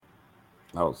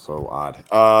Oh, so odd.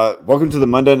 Welcome to the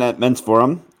Monday Night Men's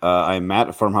Forum. I'm Matt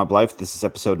at Farm Hop Life. This is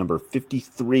episode number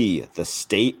 53, The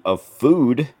State of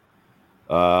Food.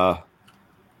 Uh,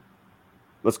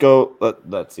 let's go.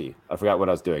 Let's see. I forgot what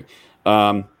I was doing.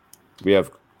 We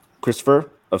have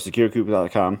Christopher of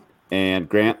SecureCoop.com and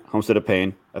Grant, Homestead of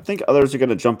Pain. I think others are going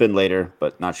to jump in later,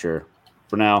 but not sure.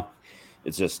 For now,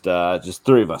 it's just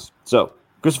three of us. So,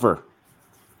 Christopher,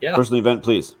 Yeah. personal event,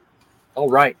 please. All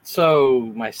right.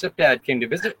 So my stepdad came to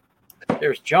visit.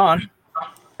 There's John.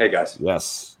 Hey guys,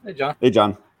 Yes. Hey, John. Hey,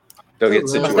 John. go get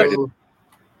Hello. situated.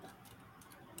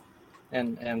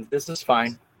 And this is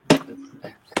fine.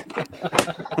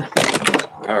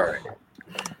 All right.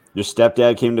 Your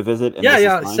stepdad came to visit. And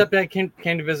Yeah. this is fine? Stepdad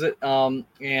came to visit.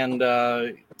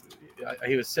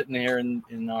 He was sitting there in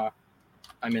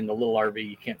I'm in the little RV.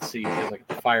 You can't see because like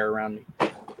the fire around me.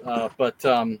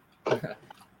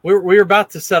 We were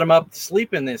about to set him up to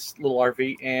sleep in this little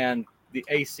RV, and the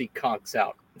AC conks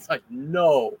out. It's like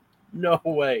no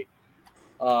way.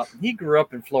 He grew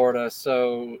up in Florida,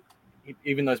 so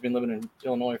even though he's been living in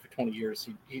Illinois for 20 years,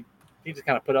 he just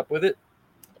kind of put up with it.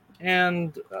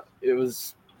 And it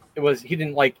was he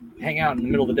didn't like hang out in the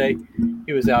middle of the day.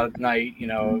 He was out at night,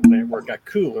 when it got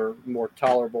cooler, more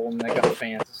tolerable, and they got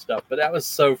fans and stuff. But that was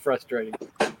so frustrating.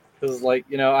 Because, I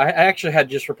actually had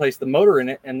just replaced the motor in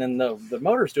it, and then the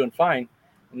motor's doing fine,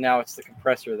 and now it's the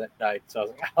compressor that died. So I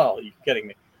was like, "Oh, you're kidding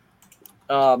me!"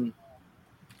 So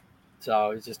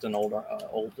it's just an old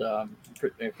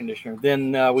air conditioner.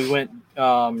 Then we went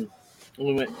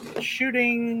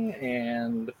shooting,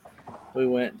 and we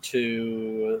went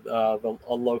to a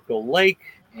local lake,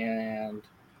 and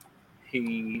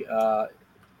he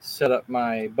set up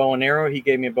my bow and arrow. He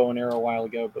gave me a bow and arrow a while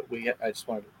ago, but I just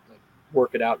wanted to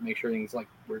work it out and make sure everything's like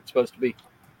where it's supposed to be.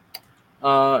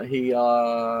 And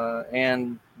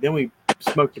then we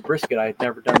smoked a brisket. I had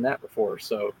never done that before,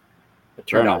 so it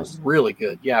turned out really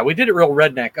good. Yeah, we did it real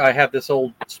redneck. I have this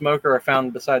old smoker I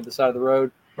found beside the side of the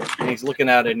road, and he's looking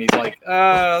at it and he's like,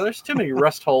 there's too many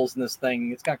rust holes in this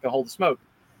thing. It's not gonna hold the smoke.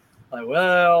 I'm like,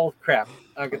 well, crap.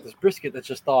 I got this brisket that's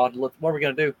just thawed. What are we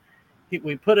gonna do?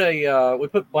 We put a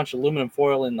bunch of aluminum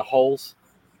foil in the holes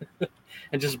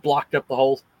and just blocked up the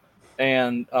holes,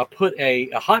 and put a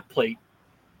hot plate,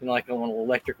 like an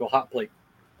electrical hot plate.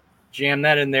 Jam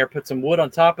that in there, put some wood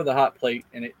on top of the hot plate,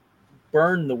 and it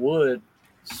burned the wood,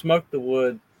 smoked the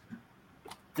wood,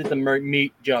 did the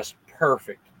meat just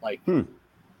perfect.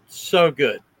 So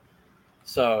good.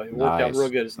 So it worked out real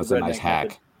good. That's a nice hack.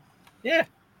 Method. Yeah.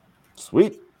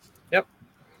 Sweet. Yep.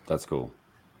 That's cool.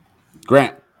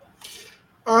 Grant.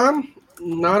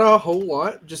 Not a whole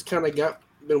lot. Just kind of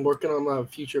been working on my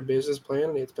future business plan,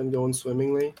 and it's been going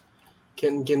swimmingly.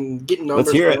 Can getting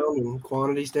numbers down and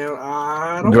quantities down.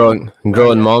 I don't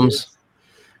growing mums.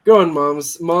 Growing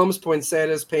mums,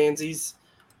 poinsettias, pansies,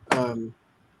 kind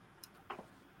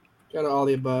of all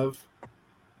the above.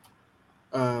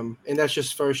 And that's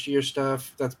just first year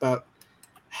stuff. That's about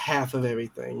half of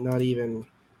everything. Not even.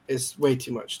 It's way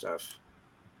too much stuff.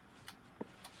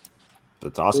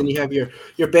 That's awesome. Then you have your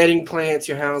bedding plants,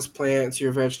 your house plants,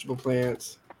 your vegetable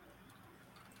plants.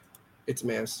 It's a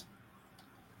mess.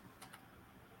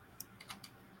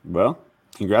 Well,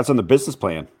 congrats on the business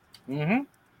plan. Mm-hmm.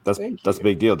 That's a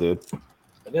big deal, dude.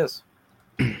 It is.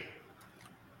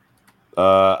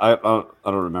 I don't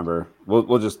remember.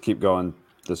 We'll just keep going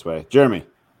this way. Jeremy.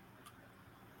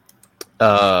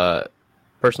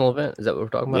 Personal event, is that what we're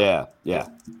talking about? Yeah.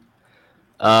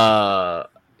 A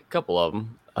couple of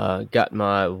them. Got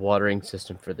my watering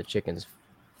system for the chickens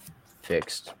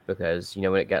fixed because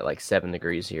when it got like 7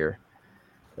 degrees here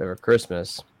over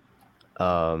Christmas,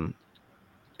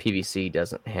 PVC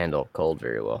doesn't handle cold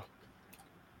very well.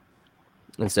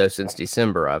 And so since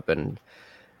December, I've been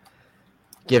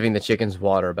giving the chickens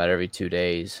water about every 2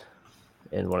 days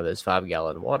in one of those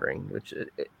 5-gallon watering, which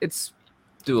it's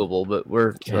doable, but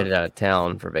we're headed out of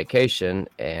town for vacation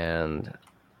and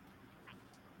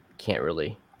can't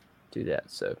really do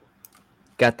that. So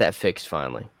got that fixed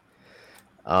finally.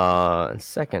 And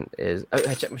second is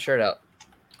I checked my shirt out.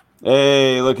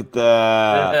 Hey, look at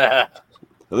that.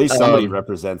 At least somebody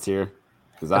represents here.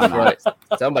 Because I'm right.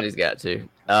 Somebody's got to.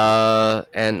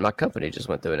 And my company just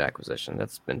went through an acquisition.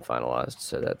 That's been finalized.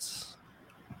 So that's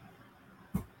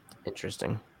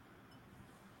interesting.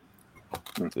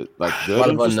 Like good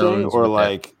interesting or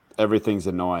like everything's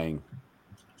annoying?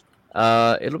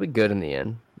 It'll be good in the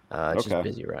end. It's just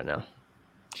busy right now.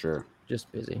 Sure. Just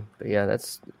busy. But yeah,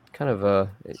 that's kind of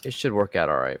it should work out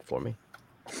all right for me.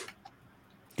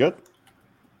 Good.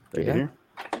 Good to hear.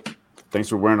 Thanks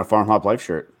for wearing a Farm Hop Life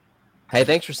shirt. Hey,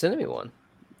 thanks for sending me one.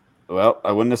 Well,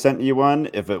 I wouldn't have sent you one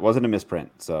if it wasn't a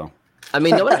misprint. So I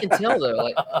mean, nobody can tell though.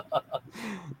 Like,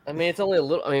 I mean, it's only a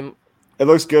little. I mean, It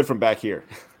looks good from back here.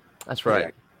 that's right.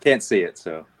 Yeah, can't see it,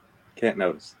 so can't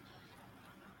notice.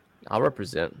 I'll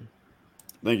represent.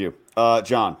 Thank you.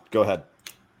 John, go ahead.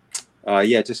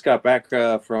 Yeah, just got back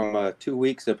from 2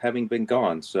 weeks of having been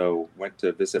gone. So went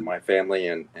to visit my family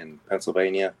in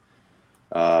Pennsylvania,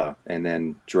 and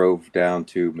then drove down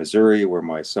to Missouri, where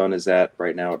my son is at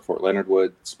right now at Fort Leonard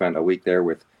Wood. Spent a week there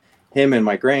with him and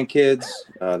my grandkids.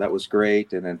 That was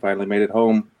great. And then finally made it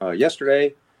home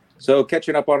yesterday. So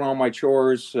catching up on all my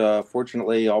chores.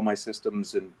 Fortunately, all my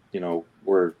systems and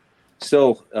were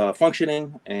still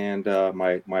functioning. And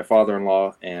my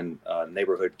father-in-law and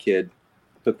neighborhood kid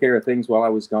took care of things while I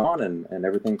was gone, and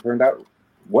everything turned out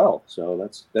well. So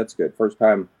that's good. First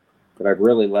time that I've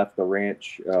really left the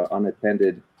ranch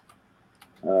unattended.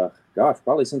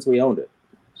 Probably since we owned it.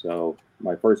 So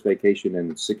my first vacation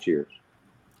in 6 years.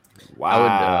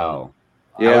 Wow.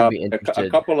 Yeah, be a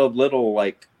interested. couple of little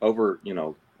over,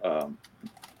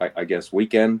 I guess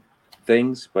weekend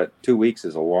things, but 2 weeks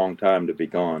is a long time to be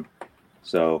gone.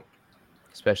 So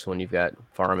Especially when you've got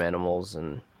farm animals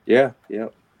and yeah.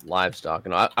 livestock.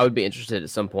 And I would be interested at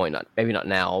some point, maybe not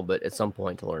now, but at some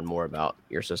point to learn more about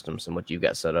your systems and what you've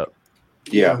got set up.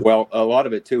 Yeah, well, a lot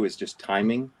of it too is just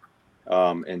timing,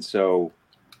 and so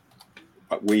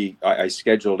I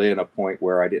scheduled in a point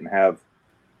where I didn't have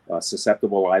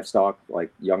susceptible livestock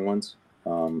like young ones,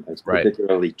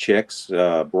 particularly chicks,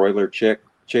 broiler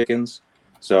chickens.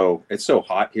 So it's so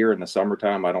hot here in the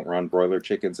summertime. I don't run broiler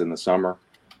chickens in the summer,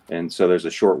 and so there's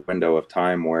a short window of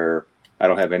time where I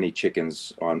don't have any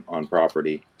chickens on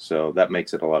property. So that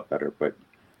makes it a lot better. But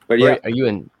yeah, Are you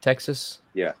in Texas?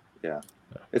 yeah.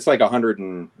 It's like 100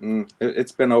 and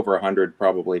it's been over 100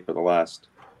 probably for the last,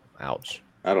 Ouch.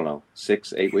 I don't know,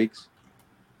 6-8 weeks.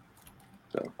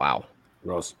 So Wow.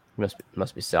 Gross.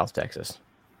 Must be South Texas.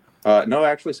 no,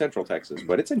 actually Central Texas,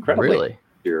 but it's incredibly Really?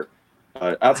 here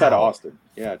outside Wow. of Austin.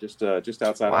 Yeah, just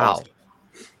outside of Wow.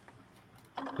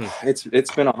 Austin.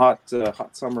 It's been a hot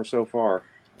summer so far,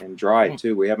 and dry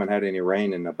too. We haven't had any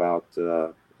rain in about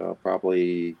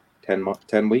probably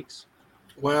 10 weeks.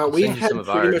 Well, I'll we send you had some of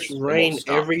pretty ours. much It won't rain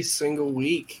stop. every single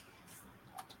week.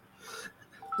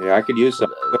 Yeah, I could use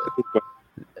some.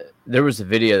 There was a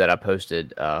video that I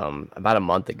posted about a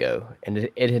month ago, and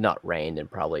it had not rained in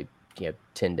probably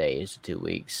 10 days to 2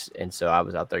 weeks. And so I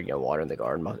was out there, watering the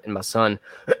garden. And my son,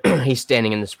 he's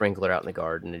standing in the sprinkler out in the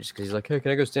garden, and just because he's like, "Hey,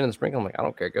 can I go stand in the sprinkler?" I'm like, "I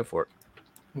don't care, go for it."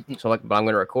 So I'm like, "But I'm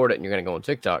going to record it, and you're going to go on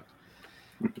TikTok."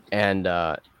 And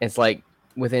it's like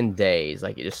within days,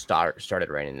 like it just started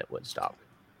raining, and it wouldn't stop.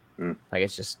 Like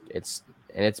it's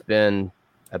been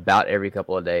about every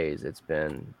couple of days. It's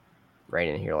been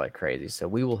raining here like crazy. So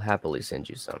we will happily send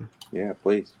you some. Yeah,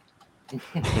 please.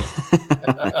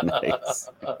 Nice.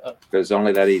 It's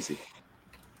only that easy.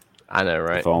 I know,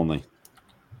 right? If only.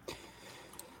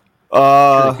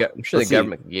 I'm sure the let's see.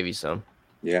 government can give you some.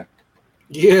 Yeah.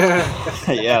 Yeah.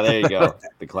 Yeah, there you go.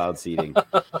 The cloud seeding.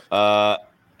 I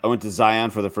went to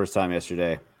Zion for the first time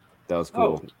yesterday. That was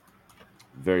cool.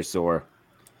 Very sore.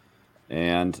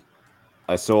 And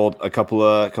I sold a couple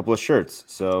of shirts.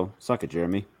 So suck it,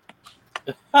 Jeremy.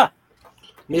 So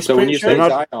when you say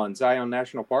Misprint Zion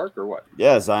National Park or what?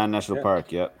 Yeah, Zion National Yeah.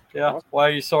 Park. Yep. Yeah. Why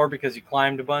are you sore? Because you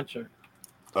climbed a bunch? Or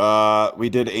We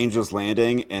did Angel's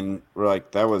Landing, and we're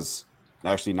like, that was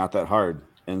actually not that hard.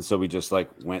 And so we just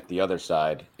went the other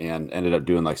side and ended up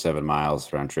doing 7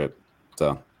 miles round trip.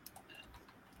 So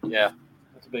yeah,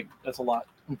 that's a lot.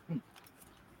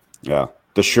 yeah,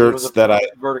 the shirts that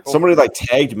vertical. somebody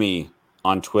tagged me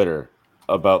on Twitter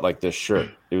about this shirt.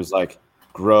 It was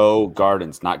grow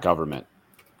gardens, not government.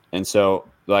 And so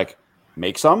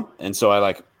make some. And so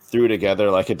I threw together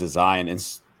a design and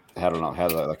I don't know,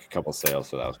 had a couple sales.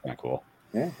 So that was kind of cool.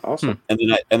 Yeah, awesome. And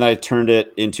then I turned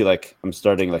it into I'm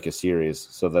starting a series.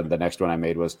 So then the next one I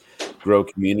made was grow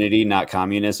community, not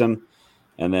communism.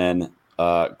 And then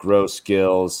grow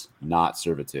skills, not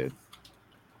servitude.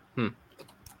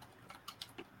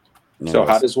 So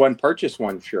how does one purchase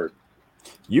one shirt?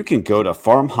 You can go to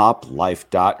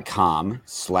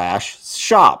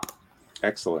farmhoplife.com/shop.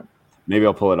 Excellent. Maybe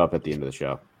I'll pull it up at the end of the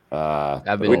show.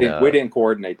 We didn't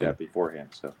coordinate that beforehand,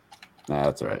 so Nah,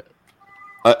 that's all right.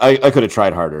 I could have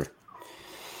tried harder.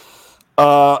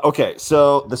 Okay,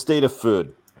 so the state of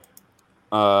food.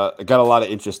 I got a lot of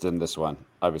interest in this one.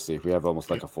 Obviously, we have almost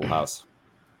a full house.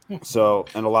 So,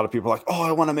 and a lot of people are like, "Oh,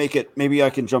 I want to make it. Maybe I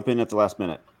can jump in at the last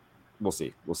minute." We'll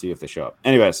see. We'll see if they show up.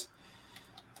 Anyways,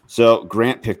 so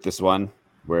Grant picked this one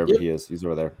wherever he is. He's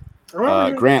over there.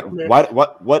 Grant,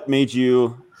 what made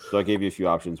you? So I gave you a few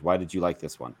options. Why did you like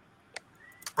this one?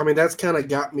 I mean, that's kind of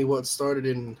got me what started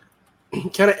in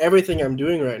kind of everything I'm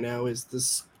doing right now is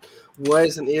this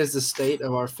was and is the state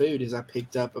of our food. Is I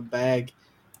picked up a bag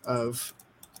of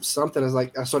something.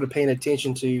 I started paying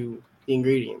attention to the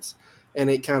ingredients, and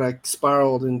it kind of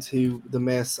spiraled into the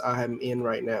mess I am in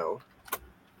right now.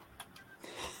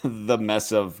 The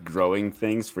mess of growing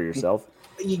things for yourself.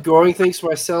 Growing things for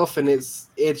myself, and it's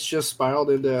just spiraled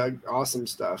into awesome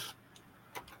stuff.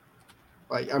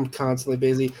 Like I'm constantly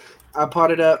busy. We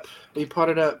potted up,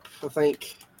 I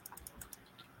think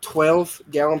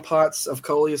 12-gallon pots of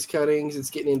coleus cuttings. It's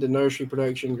getting into nursery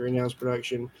production, greenhouse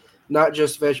production, not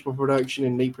just vegetable production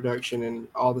and meat production and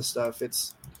all the stuff.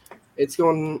 It's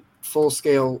going full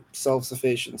scale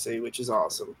self-sufficiency, which is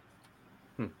awesome.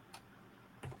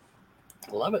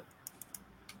 Love it.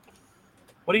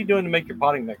 What are you doing to make your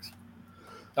potting mix?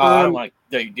 Oh, I don't want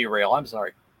to derail. I'm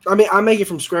sorry. I mean, I make it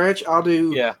from scratch. I'll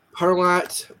do Yeah.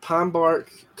 perlite, pine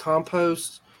bark,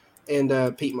 compost,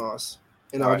 and peat moss,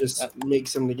 and I'll just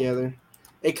mix them together.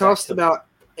 It costs about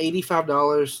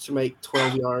 $85 to make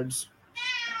 12 yards,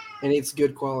 and it's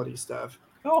good quality stuff.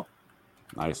 Oh,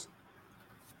 Nice.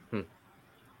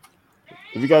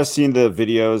 Have you guys seen the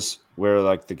videos where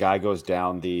like the guy goes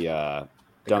down the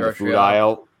food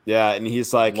aisle? Yeah, and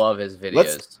he's like, love his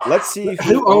videos. Let's see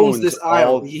who owns this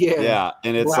aisle. Yeah,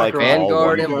 and it's BlackRock. like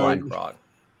Vanguard and Vanguard. BlackRock.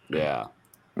 Yeah.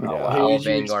 All Huge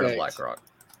Vanguard and respect. BlackRock.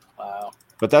 wow.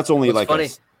 But that's only What's like funny,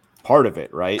 part of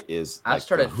it, right? Is I like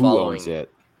started who following- owns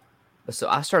it. So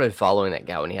I started following that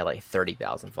guy when he had like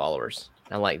 30,000 followers.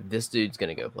 I'm like, this dude's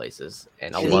gonna go places,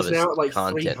 and I And love he's his now at like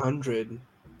content. 300.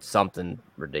 Something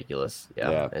ridiculous. Yeah.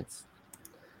 Yeah. It's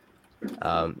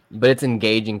but it's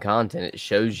engaging content. It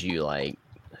shows you like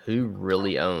who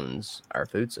really owns our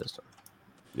food system.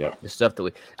 Yeah. The stuff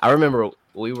that I remember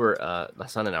we were my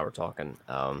son and I were talking.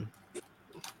 I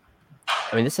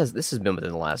mean, this has been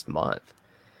within the last month,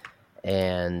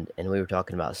 and we were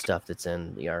talking about stuff that's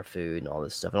in our food and all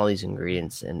this stuff and all these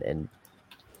ingredients, and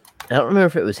I don't remember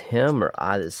if it was him or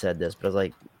I that said this, but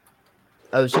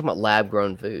I was talking about lab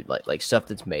grown food, like stuff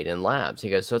that's made in labs. He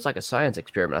goes, so it's like a science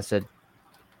experiment. I said,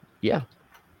 yeah.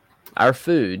 Our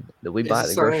food that we buy at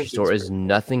the grocery store is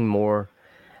nothing more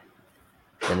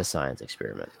than a science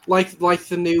experiment. Like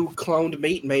the new cloned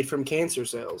meat made from cancer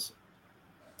cells.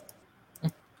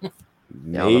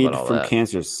 Made all from that.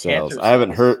 cancer cells. Cancer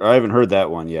I haven't heard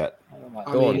that one yet. I don't know.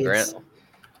 I Go mean, on, Grant.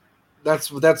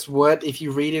 That's what, if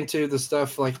you read into the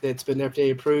stuff like that's been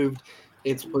FDA approved,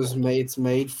 it's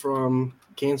made from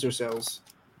cancer cells.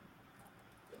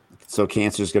 So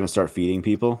cancer's going to start feeding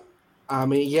people? I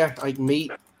mean, yeah, like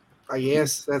meat. I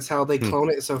guess that's how they clone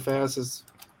it so fast, is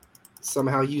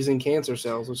somehow using cancer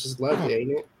cells, which is lovely,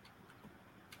 ain't it?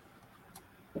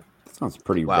 That sounds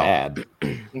pretty Wow. rad.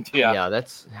 Yeah. Yeah,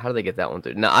 that's how do they get that one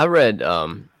through? Now I read,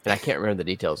 and I can't remember the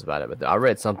details about it, but I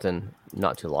read something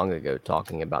not too long ago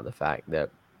talking about the fact that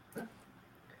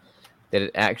it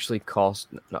actually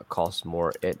not costs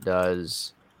more.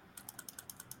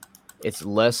 It's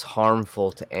less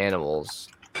harmful to animals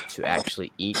to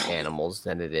actually eat animals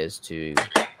than it is to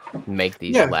make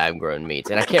these lab grown meats.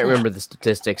 And I can't remember the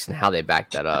statistics and how they back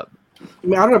that up. I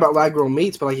mean, I don't know about lab grown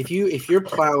meats, but like if you're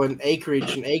plowing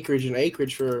acreage and acreage and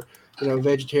acreage for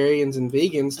vegetarians and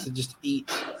vegans to just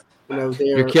eat,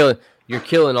 You're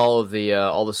killing all of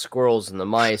the squirrels and the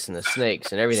mice and the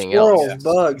snakes and everything squirrels, else.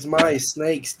 bugs, mice,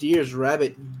 snakes, deers,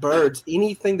 rabbit, birds,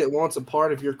 anything that wants a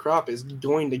part of your crop is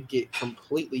going to get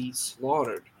completely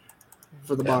slaughtered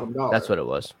for the bottom dollar. That's what it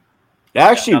was. I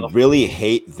actually really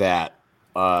hate that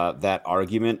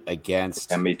argument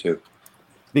against, And me too.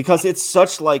 because it's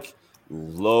such like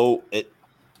low.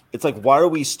 It's like, why are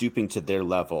we stooping to their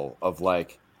level of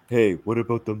like, hey, what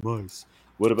about the mice?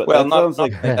 What about Well, that? not- Sounds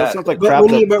like not that that. sounds like But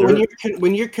crap.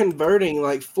 when you're converting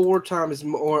like 4 times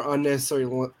more unnecessary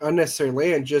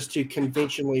land just to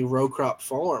conventionally row crop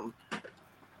farm,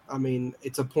 I mean,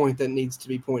 it's a point that needs to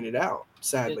be pointed out.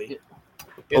 Sadly,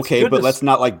 It's Okay, good but to let's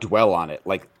not like dwell on it.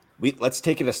 Like let's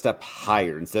take it a step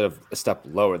higher instead of a step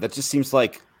lower. That just seems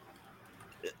like,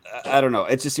 I don't know.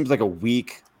 It just seems like a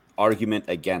weak argument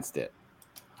against it.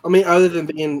 I mean, other than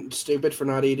being stupid for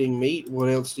not eating meat, what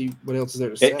else is there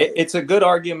to say? It's a good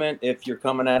argument if you're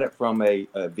coming at it from a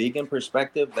vegan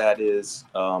perspective. That is,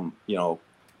 how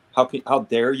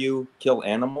dare you kill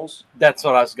animals? That's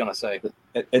what I was gonna say.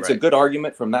 It's a Right. good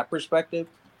argument from that perspective.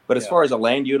 But as Yeah. far as a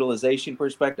land utilization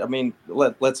perspective, I mean,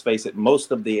 let's face it,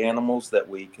 most of the animals that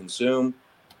we consume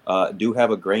do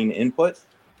have a grain input,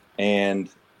 and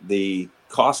the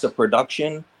cost of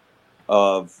production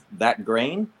of that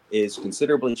grain is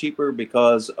considerably cheaper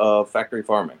because of factory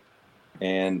farming.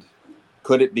 And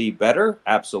could it be better?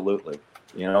 Absolutely.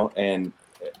 And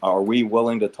are we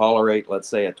willing to tolerate, let's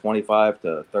say, a 25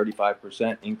 to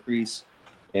 35% increase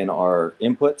in our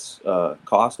inputs,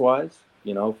 cost-wise,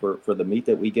 for the meat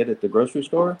that we get at the grocery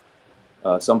store?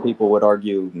 Some people would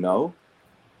argue no.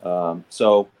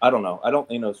 So I don't know. I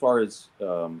don't, as far as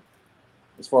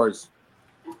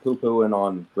poo-pooing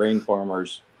on grain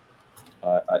farmers,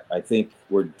 I think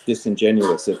we're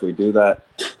disingenuous if we do that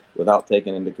without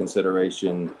taking into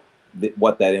consideration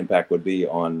what that impact would be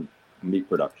on meat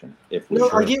production.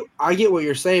 I get what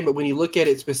you're saying, but when you look at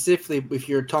it specifically, if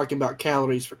you're talking about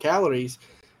calories for calories,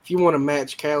 if you want to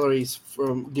match calories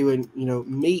from doing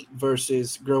meat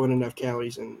versus growing enough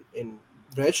calories in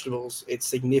vegetables, it's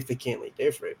significantly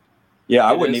different. Yeah,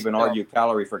 I wouldn't even argue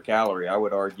calorie for calorie. I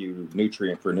would argue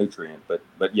nutrient for nutrient.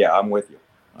 But yeah, I'm with you.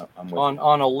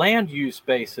 On a land use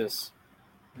basis,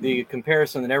 the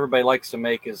comparison that everybody likes to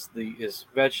make is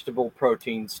vegetable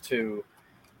proteins to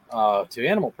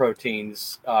animal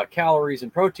proteins, calories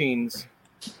and proteins.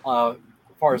 As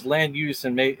far as land use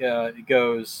and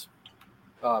goes,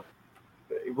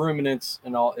 ruminants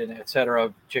and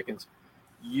etc. Chickens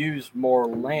use more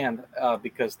land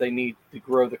because they need to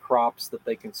grow the crops that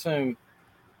they consume,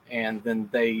 and then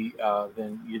you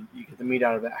get the meat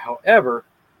out of it. However,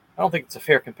 I don't think it's a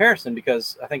fair comparison,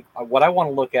 because I think what I want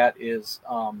to look at is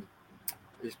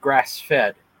grass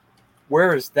fed.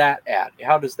 Where is that at?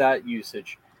 How does that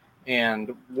usage?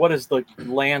 And what does the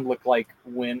land look like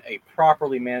when a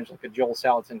properly managed, like a Joel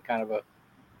Salatin kind of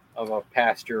a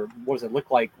pasture? What does it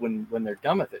look like when they're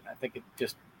done with it? And I think it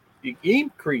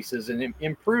increases and it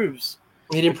improves.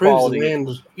 It improves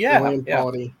the land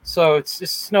quality. So it's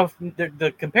just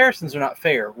the comparisons are not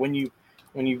fair when you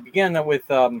begin with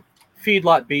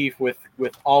feedlot beef with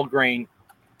all grain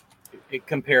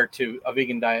compared to a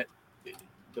vegan diet.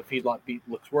 The feedlot beef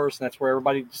looks worse, and that's where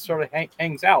everybody just sort of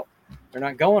hangs out. They're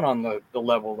not going on the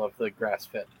level of the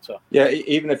grass-fed. So yeah,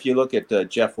 even if you look at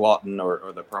Jeff Lawton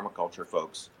or the permaculture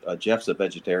folks, Jeff's a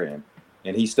vegetarian,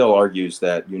 and he still argues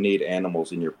that you need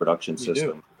animals in your production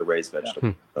system to raise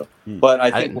vegetables. Yeah. But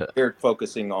I think we're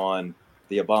focusing on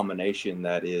the abomination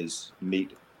that is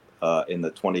meat in the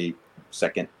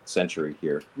 22nd century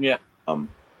here. Yeah.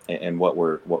 And what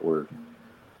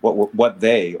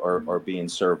they are being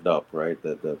served up, right?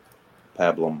 The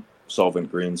pablum solvent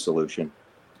green solution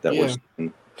that we're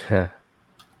seeing.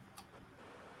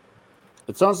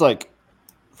 It sounds like,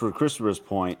 for Christopher's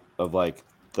point of like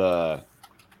they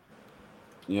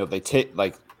take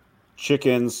like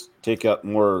chickens take up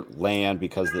more land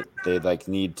because they like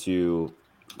need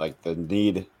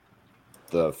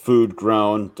the food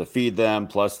grown to feed them,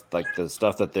 plus like the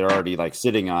stuff that they're already like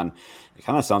sitting on. It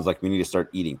kind of sounds like we need to start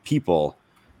eating people,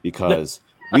 because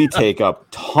we take up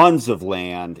tons of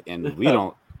land and I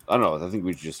don't know. I think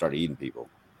we should just start eating people.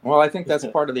 Well, I think that's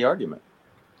part of the argument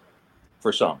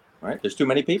for some, right? There's too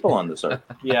many people on this earth.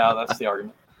 Yeah, that's the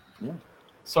argument. Yeah.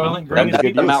 Soylent Green is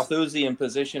the Malthusian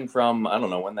position from, I don't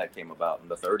know when that came about, in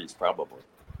the 30s probably.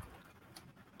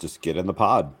 Just get in the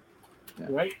pod. Yeah.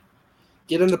 Right.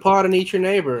 Get in the pod and eat your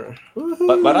neighbor.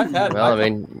 But I've had. Well,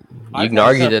 you can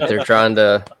argue that they're trying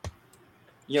to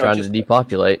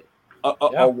depopulate.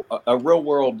 A real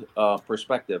world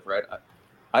perspective, right?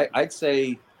 I'd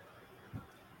say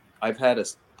I've had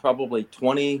probably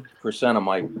 20% of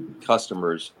my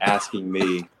customers asking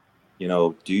me,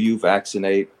 do you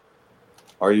vaccinate?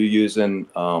 Are you using,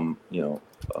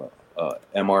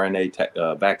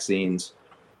 mRNA vaccines?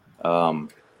 Or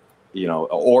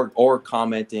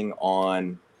commenting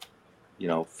on,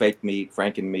 fake meat,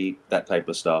 Franken meat, that type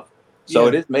of stuff. So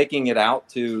it is making it out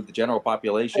to the general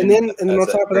population. And then on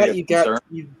top of that, you got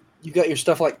your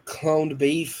stuff like cloned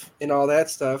beef and all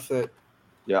that stuff that.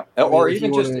 Yeah, or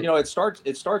even just it starts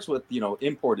with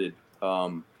imported.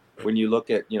 When you look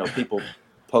at people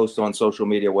post on social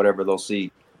media, whatever, they'll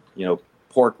see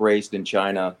pork raised in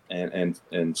China and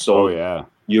sold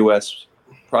U.S.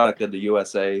 product of the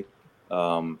USA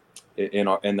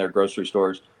in their grocery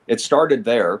stores. It started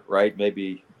there, right?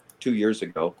 Maybe 2 years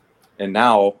ago, and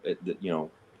now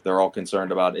they're all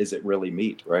concerned about, is it really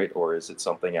meat, right, or is it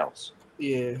something else?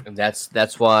 Yeah, and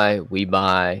that's why we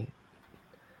buy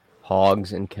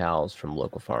hogs and cows from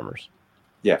local farmers.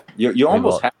 Yeah, you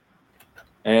almost have.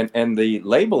 And the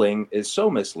labeling is so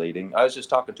misleading. I was just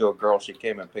talking to a girl. She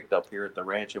came and picked up here at the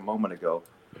ranch a moment ago,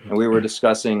 and we were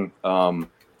discussing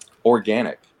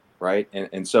organic, right?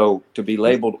 And so to be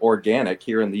labeled organic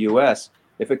here in the U.S.,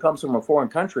 if it comes from a foreign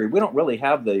country, we don't really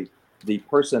have the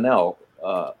personnel,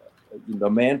 the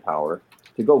manpower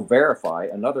to go verify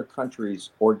another country's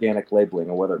organic labeling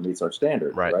and whether it meets our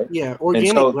standard, right? Yeah,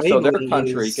 organic. And so their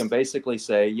country can basically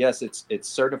say, yes, it's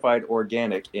certified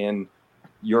organic in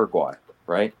Uruguay.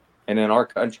 Right, And in our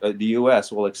country, the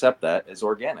U.S. will accept that as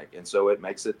organic, and so it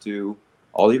makes it to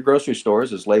all your grocery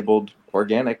stores as labeled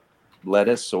organic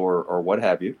lettuce or what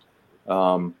have you.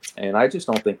 And I just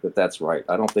don't think that that's right.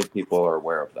 I don't think people are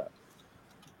aware of that.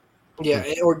 Yeah,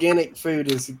 organic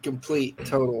food is a complete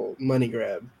total money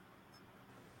grab.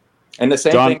 And the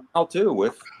same John- thing now too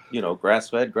with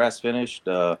grass-fed, grass-finished.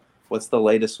 What's the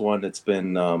latest one that's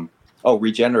been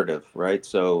regenerative, right?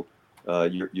 So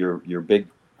your big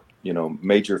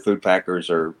major food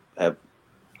packers have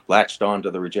latched on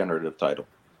to the regenerative title,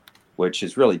 which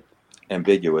is really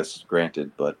ambiguous,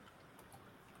 granted, but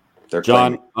they're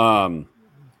John, claiming.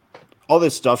 all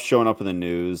this stuff showing up in the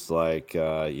news, like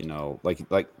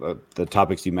the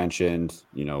topics you mentioned,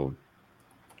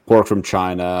 pork from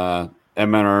China,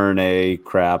 mRNA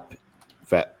crap,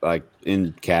 fat like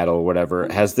in cattle,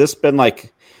 whatever. Has this been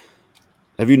like?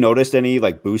 Have you noticed any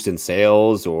like boost in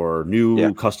sales or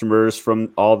new customers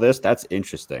from all this? That's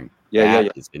interesting. Yeah.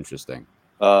 It's interesting.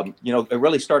 It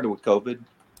really started with COVID.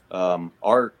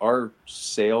 Our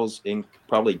sales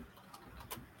probably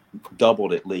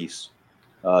doubled at least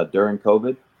during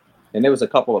COVID, and there was a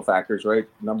couple of factors, right?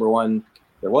 Number one,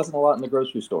 there wasn't a lot in the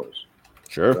grocery stores.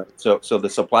 Sure. Right? So the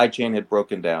supply chain had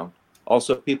broken down.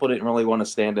 Also, people didn't really want to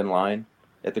stand in line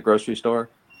at the grocery store.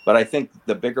 But I think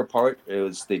the bigger part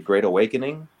is the great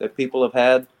awakening that people have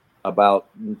had about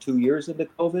 2 years into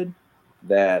COVID,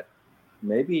 that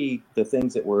maybe the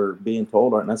things that we're being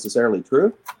told aren't necessarily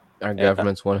true. Our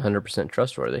government's 100%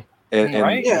 trustworthy. And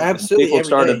Right? Yeah, absolutely. people every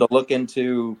started day. to look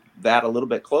into that a little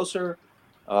bit closer.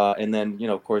 And then,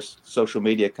 of course, social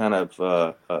media kind of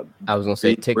I was going to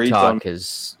say breeds on- TikTok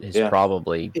has Yeah.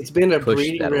 probably It's been a pushed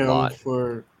breeding that a ground lot.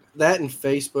 for that and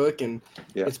Facebook, and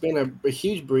Yeah. it's been a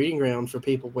huge breeding ground for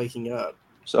people waking up.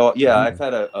 So, yeah, I've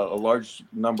had a large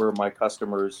number of my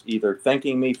customers either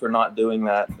thanking me for not doing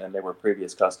that, and they were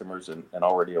previous customers and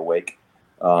already awake,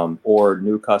 or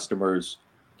new customers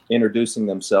introducing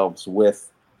themselves with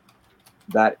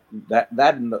that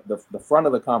in the front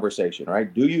of the conversation,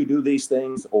 right? Do you do these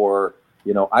things? Or,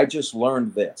 I just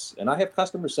learned this. And I have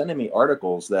customers sending me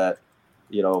articles that,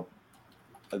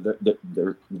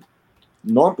 they're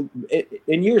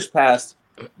in years past,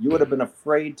 you would have been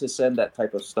afraid to send that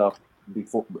type of stuff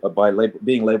before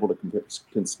being labeled a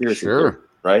conspiracy Sure. theory,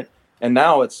 right? And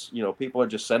now it's people are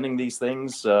just sending these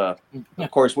things. Of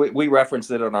course, we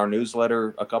referenced it in our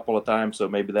newsletter a couple of times, so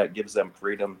maybe that gives them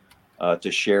freedom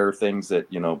to share things that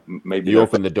maybe You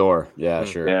open the door. Yeah,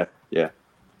 sure. yeah.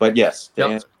 But yes, to Yep.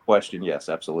 answer the question, yes,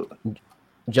 absolutely.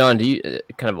 John, do you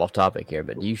kind of off topic here,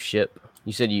 but do you ship?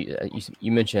 You said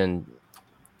you mentioned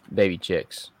baby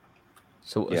chicks.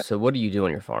 So Yeah. so what do you do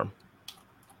on your farm?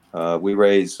 We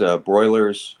raise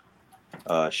broilers,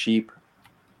 sheep,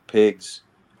 pigs,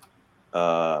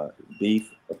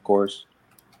 beef, of course,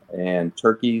 and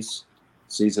turkeys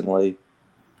seasonally,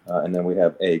 and then we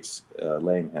have eggs,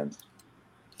 laying hens.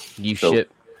 Do you So-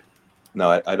 ship? No,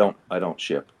 I don't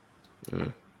ship.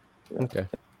 Okay.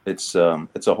 It's a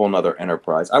whole nother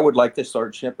enterprise. I would like to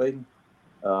start shipping,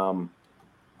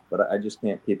 but I just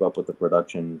can't keep up with the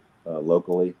production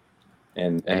locally.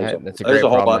 And That's a there's great a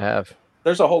whole problem lot. to have.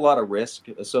 There's a whole lot of risk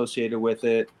associated with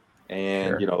it,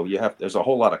 and Sure. there's a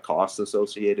whole lot of costs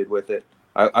associated with it.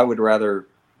 I would rather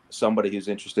somebody who's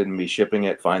interested in me shipping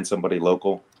it find somebody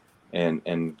local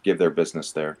and give their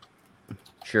business there.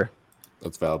 Sure.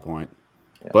 That's a valid point.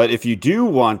 Yeah. But if you do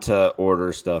want to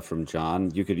order stuff from John,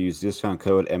 you could use discount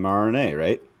code mRNA,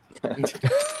 right?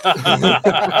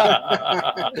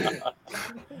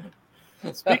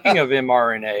 Speaking of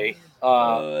mRNA,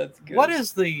 that's good. what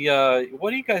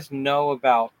do you guys know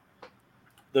about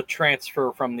the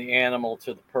transfer from the animal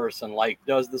to the person? Like,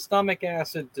 does the stomach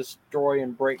acid destroy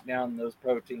and break down those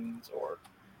proteins, or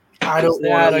I Is don't that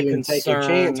want a to even take a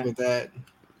chance concern? with that.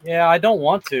 yeah, I don't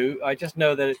want to. I just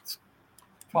know that it's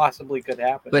possibly could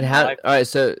happen. But in how? life. All right.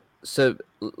 So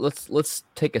let's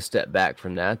take a step back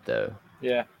from that though.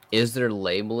 Yeah, Is there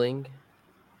labeling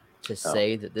to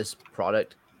say that this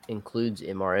product includes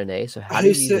mRNA? So how do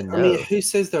you even know? I mean, who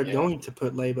says they're Yeah. going to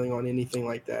put labeling on anything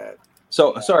like that?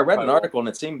 So I read an Probably article, and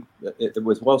it seemed it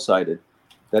was well cited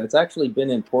that it's actually been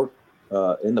in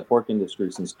the pork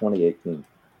industry since 2018.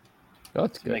 Oh,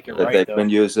 that's to good. make it That right they've though. been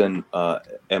using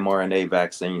mRNA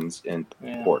vaccines in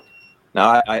Yeah. pork.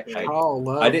 Now, I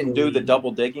Oh, I didn't do the lovely.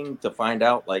 double digging to find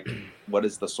out like what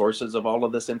is the sources of all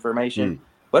of this information,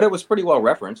 but it was pretty well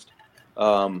referenced.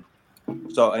 So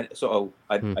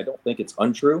I don't think it's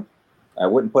untrue. I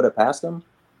wouldn't put it past them.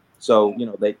 So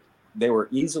they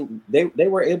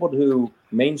were able to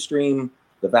mainstream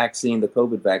the vaccine, the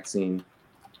COVID vaccine,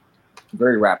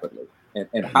 very rapidly.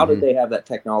 And how did they have that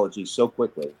technology so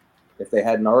quickly? if they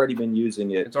hadn't already been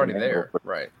using it. It's already in there, animal-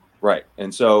 right? Right.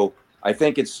 And so I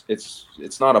think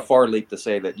it's not a far leap to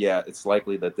say that, yeah, it's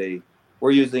likely that they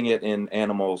were using it in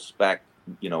animals back,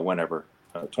 whenever,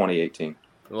 2018.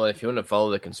 Well, if you want to follow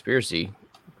the conspiracy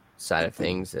side of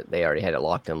things, that they already had it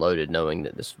locked and loaded, knowing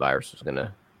that this virus was going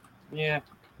to Yeah.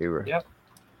 be Yep.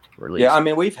 released. Yeah, I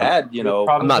mean, we've had,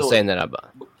 I'm not saying that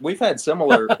we've had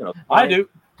similar, I do.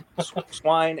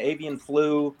 swine, avian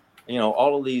flu,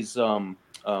 all of these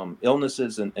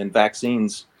illnesses and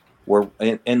vaccines were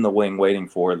in the wing waiting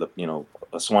for the,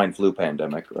 a swine flu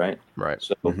pandemic, right? right.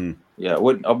 So Mhm. yeah, it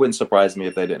wouldn't surprise me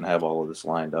if they didn't have all of this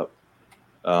lined up.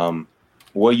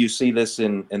 Will you see this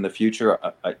in the future?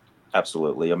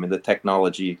 Absolutely. I mean,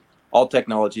 all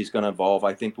technology is going to evolve.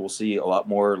 I think we'll see a lot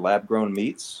more lab grown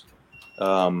meats.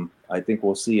 I think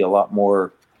we'll see a lot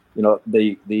more,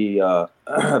 the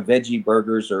veggie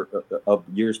burgers of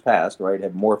years past, right,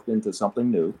 have morphed into something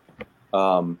new.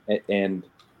 And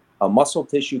a muscle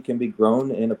tissue can be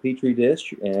grown in a petri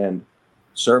dish and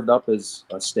served up as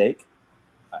a steak.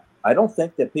 I don't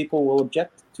think that people will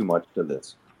object too much to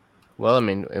this. Well, I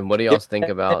mean, and what do y'all think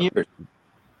 10 about? years.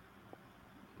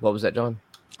 What was that, John?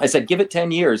 I said, give it 10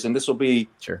 years and this will be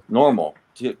Sure. normal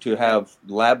to have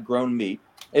lab grown meat.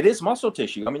 It is muscle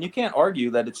tissue. I mean, you can't argue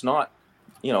that it's not,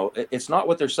 it's not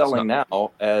what they're selling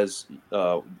now as,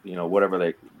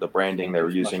 whatever the branding they were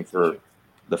using for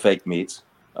the fake meats,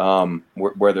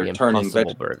 where they're The turning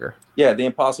Impossible Burger. Yeah, the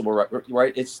Impossible,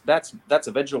 right? That's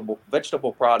a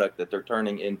vegetable product that they're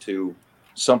turning into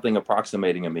something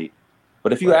approximating a meat.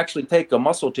 But if you actually take a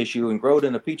muscle tissue and grow it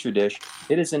in a petri dish,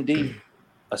 it is indeed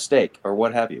a steak or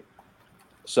what have you.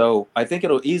 So I think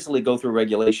it'll easily go through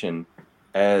regulation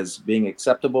as being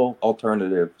acceptable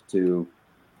alternative to,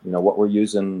 what we're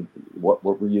using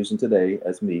today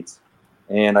as meats.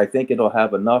 And I think it'll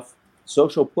have enough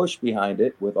social push behind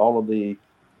it with all of the,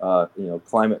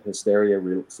 climate hysteria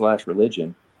 /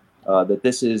 religion, that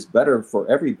this is better for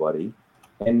everybody.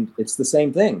 And it's the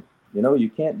same thing. You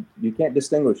can't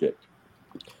distinguish it.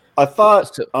 I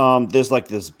thought there's like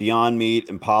this Beyond Meat,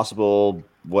 Impossible,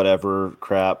 whatever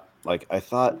crap. Like I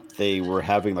thought they were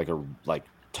having like a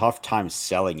tough time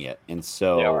selling it, and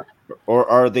so or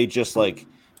are they just like,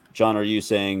 John? Are you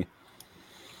saying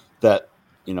that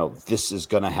this is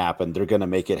going to happen? They're going to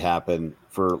make it happen.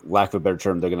 For lack of a better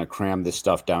term, they're going to cram this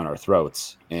stuff down our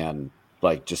throats and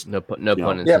just no pun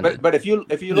intended. Yeah, but if you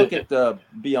look at the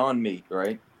Beyond Meat,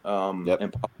 right?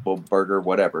 Impossible Burger,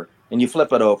 whatever, and you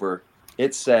flip it over,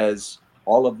 it says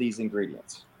all of these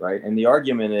ingredients, right? And the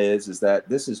argument is that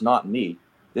this is not meat.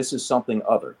 This is something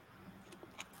other.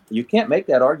 You can't make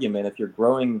that argument if you're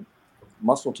growing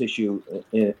muscle tissue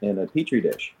in a petri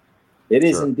dish. It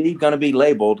is indeed going to be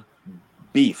labeled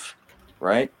beef,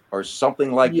 right? Or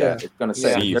something like that. It's going to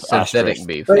say beef, synthetic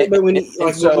beef. But when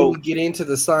when we get into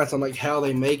the science on how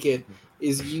they make it,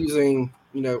 is using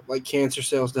cancer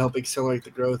cells to help accelerate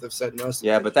the growth of said muscle.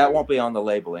 Yeah, but that won't be on the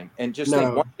labeling. And just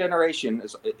think, one generation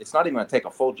it's not even going to take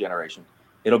a full generation.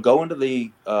 It'll go into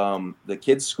the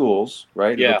kids' schools,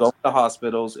 right? Yes. It'll go into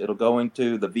hospitals. It'll go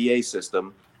into the VA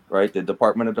system, right? The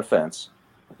Department of Defense,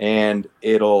 and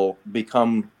it'll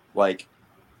become like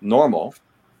normal.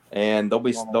 And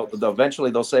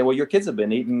eventually they'll say, well, your kids have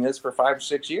been eating this for 5 or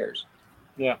 6 years.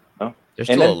 Yeah, they're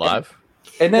still alive.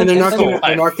 And they're not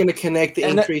going to connect the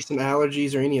increase in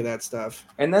allergies or any of that stuff.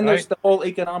 And then there's the whole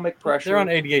economic pressure. They're on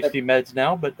ADHD meds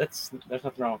now, but there's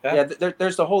nothing wrong with that. Yeah,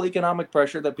 there's the whole economic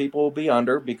pressure that people will be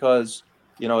under because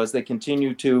as they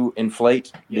continue to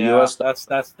inflate the U.S. That's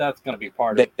going to be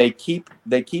part of it. They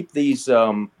keep these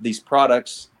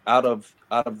products out of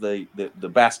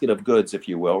the basket of goods, if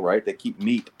you will, right? They keep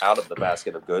meat out of the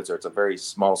basket of goods, or it's a very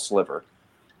small sliver,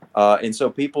 and so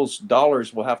people's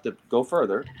dollars will have to go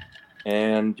further.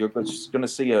 And you're just going to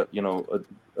see a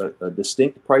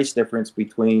distinct price difference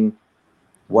between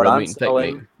what I'm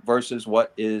selling versus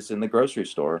what is in the grocery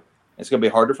store. It's going to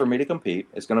be harder for me to compete.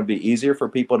 It's going to be easier for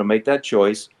people to make that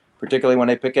choice, particularly when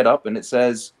they pick it up and it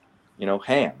says,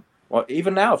 ham. Well,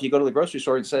 even now, if you go to the grocery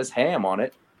store and it says ham on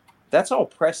it, that's all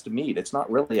pressed meat. It's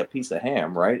not really a piece of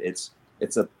ham, right? It's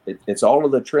all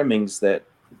of the trimmings that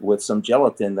with some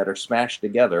gelatin that are smashed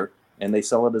together, and they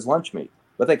sell it as lunch meat,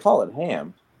 but they call it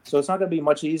ham. So it's not going to be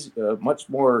much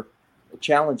more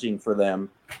challenging for them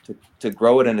to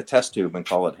grow it in a test tube and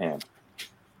call it ham.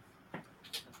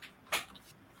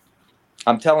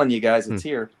 I'm telling you guys, it's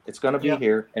here. It's going to be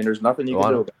here, and there's nothing you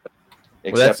can do about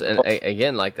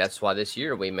it. That's why this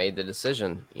year we made the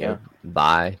decision. We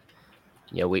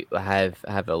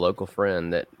have a local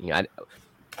friend that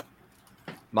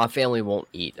my family won't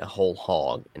eat a whole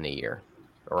hog in a year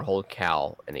or a whole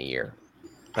cow in a year,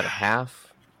 but a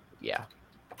half, yeah.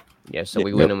 Yeah, so Yeah,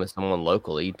 we went in with someone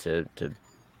locally to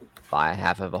buy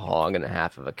half of a hog and a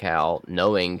half of a cow,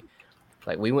 knowing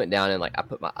like we went down and like I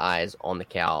put my eyes on the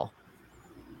cow,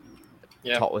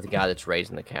 Yeah. talked with the guy that's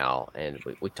raising the cow, and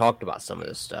we talked about some of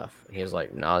this stuff. And he was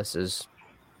like, "No,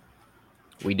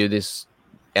 we do this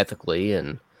ethically,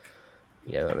 and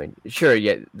I mean, sure,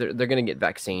 yeah, they're going to get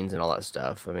vaccines and all that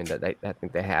stuff. I mean, I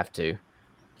think they have to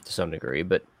some degree,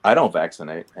 but I don't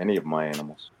vaccinate any of my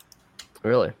animals.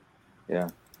 really, Yeah.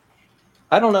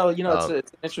 I don't know. It's Um,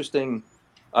 it's interesting.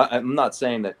 I'm not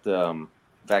saying that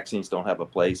vaccines don't have a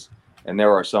place, and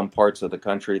there are some parts of the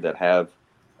country that have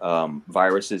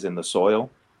viruses in the soil.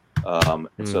 And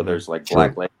so Mhm. there's like Sure.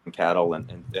 black leg cattle,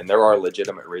 and there are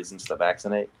legitimate reasons to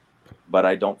vaccinate. But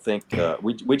I don't think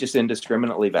we just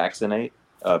indiscriminately vaccinate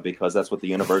because that's what the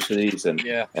universities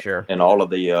Yeah. sure, and all of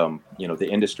the the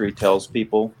industry tells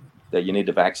people that you need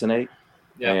to vaccinate.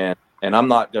 Yeah. And I'm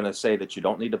not going to say that you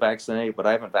don't need to vaccinate, but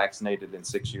I haven't vaccinated in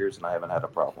 6 years and I haven't had a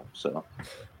problem. So,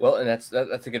 well, and that's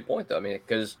a good point though. I mean,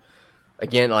 because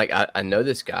again, like I know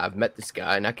this guy, I've met this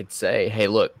guy, and I could say, hey,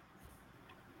 look,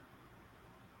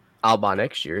 I'll buy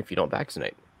next year if you don't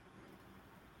vaccinate.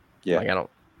 yeah. Like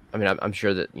I mean, I'm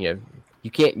sure that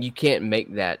you can't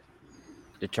make that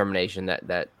determination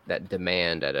that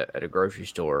demand at a grocery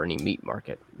store or any meat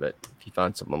market. But if you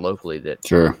find someone locally that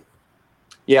Sure.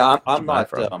 Yeah, you buy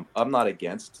from. I'm not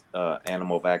against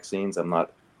animal vaccines. I'm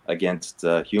not against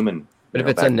human. But if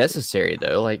it's vaccines. unnecessary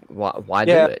though, like why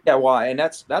Yeah, do it? yeah, why? And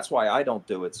that's why I don't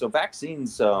do it. So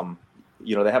vaccines,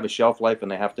 they have a shelf life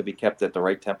and they have to be kept at the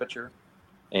right temperature.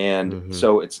 And Mhm.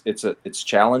 so it's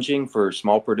challenging for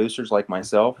small producers like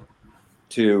myself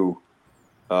to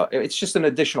it's just an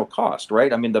additional cost,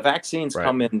 right? I mean, the vaccines Right.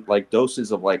 come in like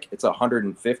doses of like it's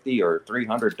 150 or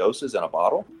 300 doses in a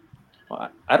bottle. Well,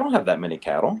 I don't have that many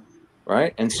cattle,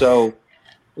 right? And so,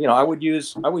 I would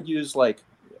use like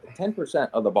 10%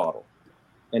 of the bottle,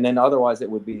 and then otherwise it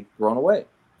would be thrown away.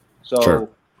 So Sure.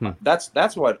 that's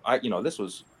what this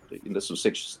was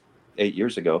 6-8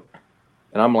 years ago,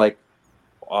 and I'm like,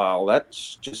 wow,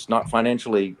 that's just not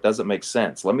financially doesn't make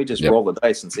sense. Let me just Yep. roll the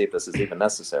dice and see if this is even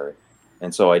necessary.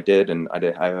 And so I did, and I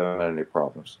haven't had any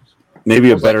problems.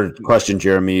 Maybe a better question,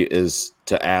 Jeremy, is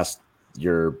to ask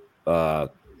your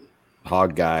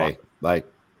hog guy, like,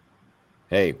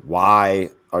 hey, why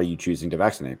are you choosing to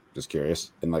vaccinate? Just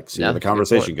curious, and like see Yeah, where the that's a good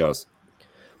conversation point. goes.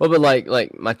 Well, but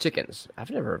like my chickens,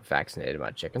 I've never vaccinated my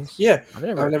chickens. Yeah, I've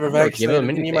never I've never given vaccinated them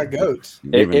any of my anything. goats.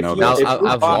 You didn't even If know you- Now that. if you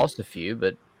I've buy- lost a few,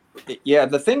 but Yeah,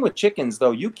 the thing with chickens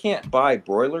though, you can't buy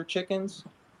broiler chickens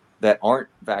that aren't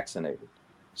vaccinated.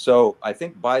 So I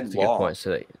think by that's a good law, point.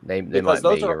 So they because might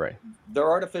those be. are- You're right. they're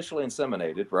artificially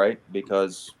inseminated, right?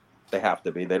 Because they have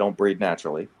to be. They don't breed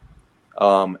naturally.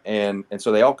 And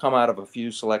so they all come out of a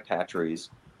few select hatcheries.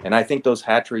 And I think those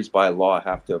hatcheries by law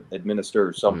have to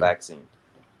administer some vaccine.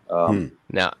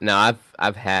 Now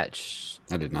I've hatched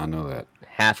I did not know that.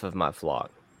 half of my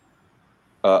flock.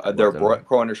 They're Wasn't-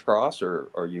 Cornish cross, or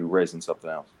are you raising something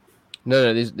else?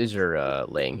 No, these are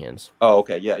laying hens. Oh,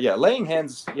 okay, yeah. Laying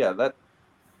hens, yeah, that's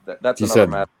You another said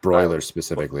matter. broilers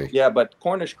specifically. Yeah, but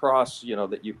Cornish cross,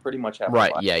 that you pretty much have to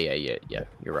Right? buy. Yeah.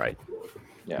 You're right.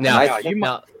 Yeah. Now, And Yeah, you might-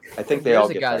 now I think they all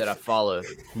there's a get guy that I vaccinated. follow.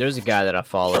 There's a guy that I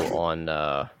follow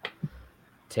on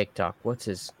TikTok. What's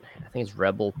his? I think it's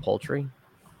Rebel Poultry,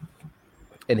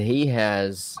 and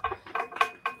he's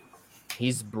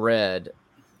bred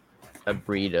a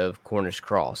breed of Cornish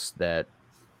cross that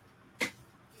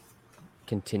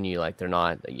continue like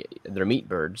they're meat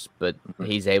birds, but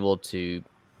he's able to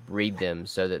breed them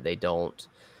so that they don't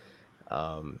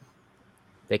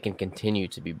they can continue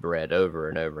to be bred over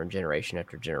and over and generation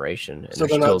after generation, and So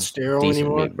they're not sterile decent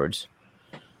anymore? meat birds.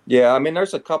 Yeah, I mean,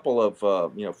 there's a couple of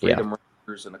Freedom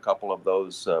Riders and a couple of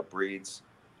those breeds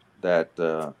that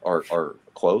are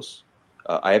close.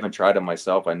 I haven't tried them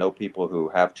myself. I know people who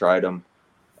have tried them.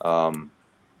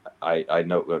 I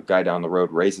know a guy down the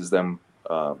road raises them,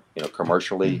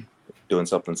 commercially, doing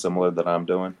something similar that I'm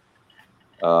doing.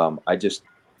 I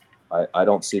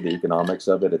don't see the economics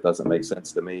of it. It doesn't make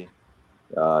sense to me.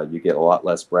 You get a lot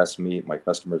less breast meat. My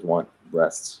customers want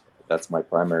breasts. That's my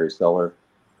primary seller.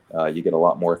 You get a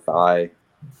lot more thigh.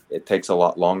 It takes a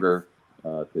lot longer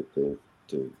to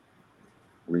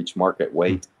reach market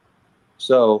weight.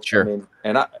 So, Sure. I mean,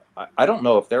 and I don't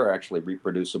know if they're actually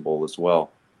reproducible as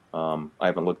well. I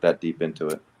haven't looked that deep into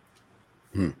it.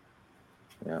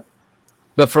 Yeah.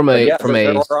 But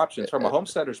There are options from a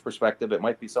homesteader's perspective. It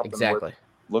might be something exactly. worth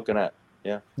looking at.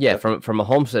 Yeah, from a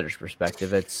homesteader's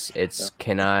perspective, it's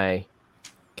can I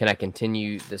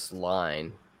continue this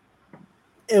line?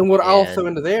 And what I'll throw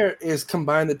And- into there is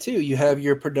combine the two. You have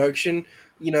your production,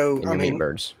 And your meat I mean,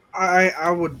 birds.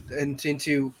 I would intend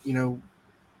to,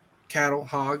 cattle,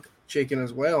 hog, chicken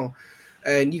as well,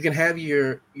 and you can have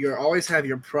your always have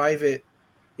your private,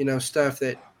 stuff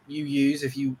that you use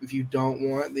if you don't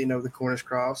want, the Cornish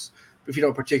cross, but if you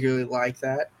don't particularly like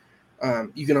that,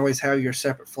 you can always have your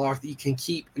separate flock that you can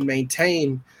keep and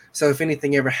maintain. So if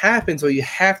anything ever happens, or you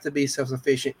have to be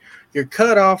self-sufficient, you're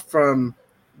cut off from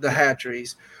the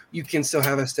hatcheries, you can still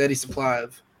have a steady supply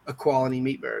of a quality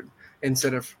meat bird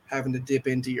instead of having to dip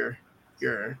into your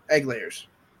egg layers.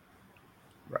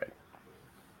 Right.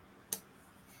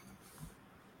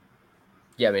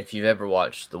 Yeah, I mean, if you've ever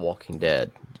watched The Walking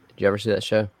Dead, did you ever see that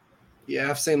show? Yeah,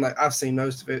 I've seen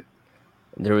most of it.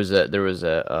 There was a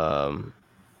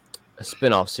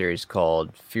spin-off series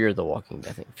called Fear the Walking Dead.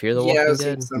 I think Fear the Yeah, Walking I've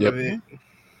seen Dead. some of it.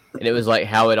 And it was like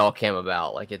how it all came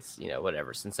about. Like it's,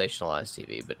 whatever, sensationalized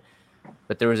TV.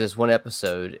 But there was this one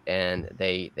episode and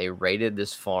they raided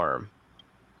this farm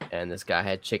and this guy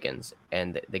had chickens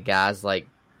and the guy's like,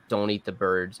 don't eat the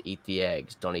birds, eat the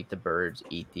eggs. Don't eat the birds,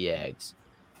 eat the eggs.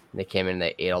 And they came in and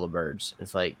they ate all the birds.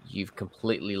 It's like you've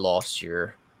completely lost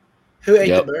your... Who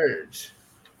ate the birds?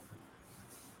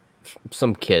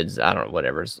 Some kids, I don't know,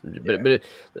 whatever.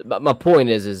 But my point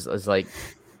is like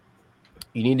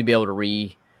you need to be able to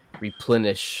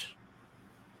replenish,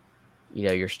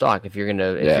 your stock. If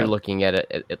you're looking at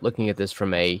it, looking at this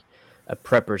from a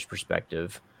prepper's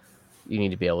perspective, you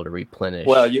need to be able to replenish.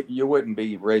 Well, you wouldn't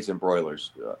be raising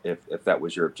broilers if that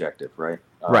was your objective, right?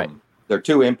 Right. They're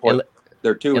too input.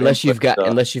 They're too unless you've got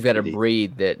a feed.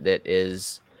 breed that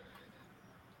is,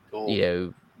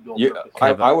 I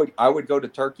would go to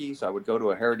turkeys. I would go to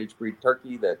a heritage breed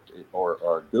turkey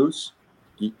or goose.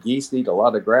 Geese eat a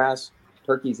lot of grass.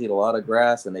 Turkeys eat a lot of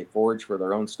grass, and they forage for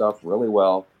their own stuff really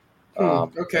well.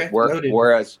 Okay.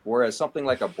 Whereas something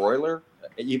like a broiler,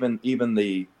 even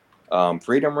the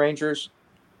Freedom Rangers,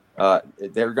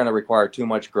 they're going to require too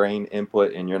much grain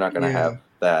input, and you're not going to have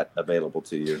that available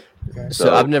to you. Okay.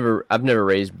 So I've never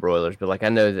raised broilers, but like I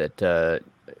know that.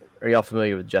 Are y'all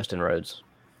familiar with Justin Rhodes?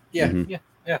 Yeah. Mhm.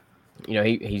 Yeah.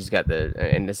 He's got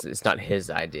and it's not his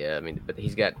idea. I mean, but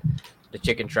he's got the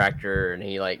chicken tractor, and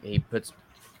he puts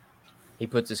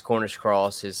his Cornish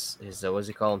cross, his what does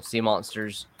he call them, sea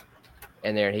monsters,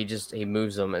 in there, and he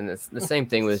moves them, and it's the same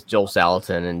thing with Joel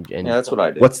Salatin and Yeah, that's what I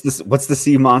did. What's the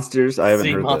sea monsters? I haven't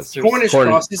Sea heard monsters.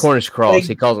 Cornish cross.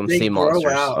 He calls them they sea grow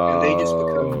monsters. out and they just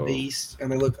become Oh. beasts,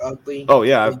 and they look ugly. Oh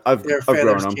yeah, I've Their grown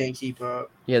feathers them. can't keep up.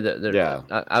 Yeah, Yeah.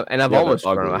 And I've Yeah, almost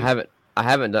they're grown them. ugly. I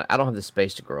haven't done. I don't have the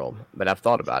space to grow them, but I've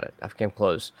thought about it. I've came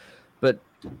close, but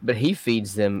he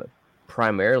feeds them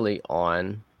primarily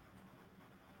on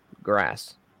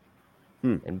grass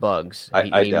and bugs.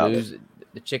 I He doubt moves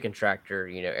the chicken tractor,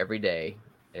 every day.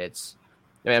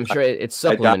 I'm sure it's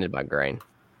supplemented by grain.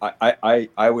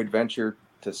 I would venture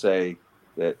to say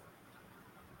that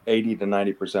 80 to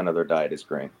 90% of their diet is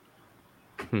grain.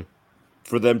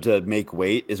 For them to make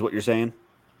weight, is what you're saying?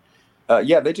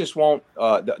 Yeah, they just won't.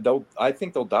 I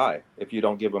think they'll die if you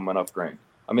don't give them enough grain.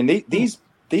 I mean, these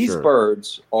Sure.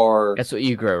 birds are. That's what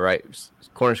you grow, right?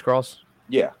 Cornish cross.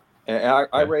 Yeah, and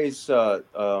I raise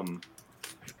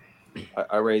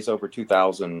I raise over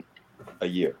 2,000 a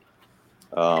year,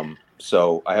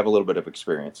 so I have a little bit of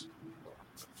experience.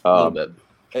 A little bit.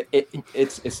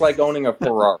 It's like owning a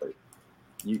Ferrari.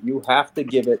 You have to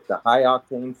give it the high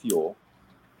octane fuel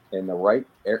and the right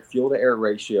fuel to air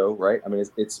ratio, right? I mean,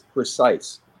 it's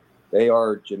precise. They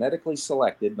are genetically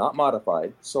selected, not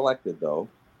modified, selected though,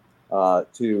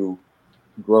 to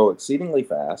grow exceedingly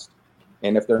fast.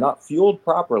 And if they're not fueled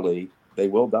properly, they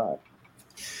will die.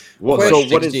 Well,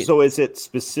 Question. so is it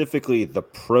specifically the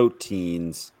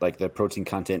proteins, like the protein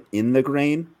content in the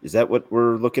grain? Is that what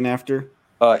we're looking after?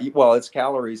 Well, it's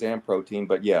calories and protein,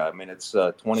 but yeah, I mean, it's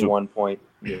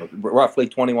roughly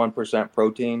 21%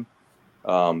 protein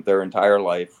their entire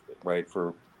life, right?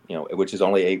 For which is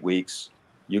only 8 weeks.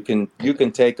 You can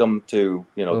take them to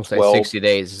 12. 60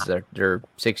 days. They're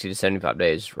 60 to 75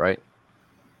 days, right?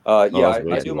 Yeah, that's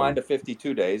I do mine to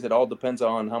 52 days. It all depends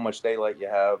on how much daylight you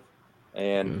have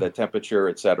and the temperature,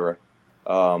 etc.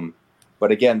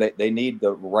 But again, they need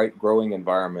the right growing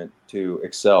environment to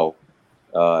excel.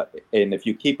 And if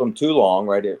you keep them too long,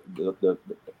 right, the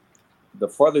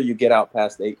further you get out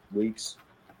past 8 weeks,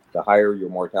 the higher your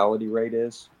mortality rate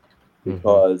is,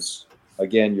 because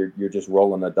again, you're just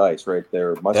rolling the dice, right?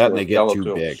 Their muscular they get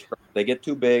too big. They get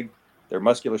too big.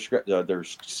 Their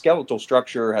skeletal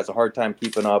structure has a hard time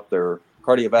keeping up. Their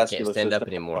cardiovascular system has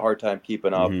a hard time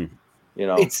keeping up. Mhm.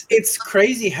 It's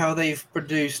crazy how they've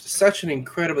produced such an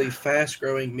incredibly fast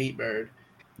growing meat bird.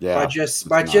 Yeah.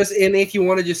 And if you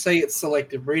want to just say it's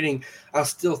selective breeding, I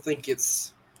still think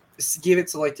it's give it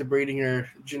selective breeding or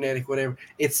genetic, whatever,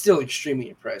 it's still extremely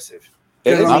impressive.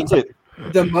 It is. I mean, Honestly,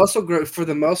 the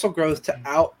muscle growth to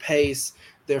outpace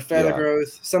their feather Yeah.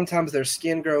 growth, sometimes their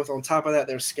skin growth. On top of that,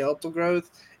 their skeletal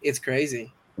growth. It's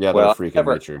crazy. yeah, they're Well, a freak of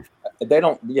nature. They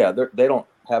don't. Yeah, they don't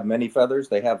have many feathers.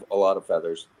 They have a lot of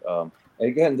feathers.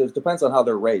 Again, it depends on how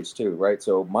they're raised too, right?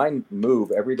 So mine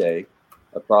move every day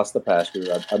across the pasture.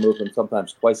 I move them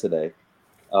sometimes twice a day,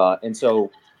 and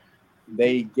so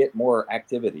they get more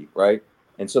activity, right?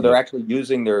 And so they're Yep. actually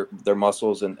using their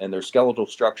muscles, and their skeletal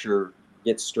structure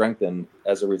gets strengthened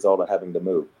as a result of having to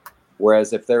move.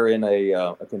 Whereas if they're in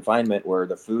a confinement where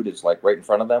the food is like right in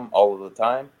front of them all of the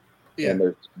time, Yeah.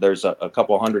 and there's a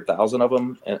couple 100,000 of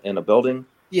them in a building,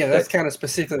 Yeah, that's kind of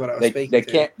specifically what I was speaking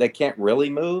they to. can't really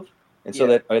move, and so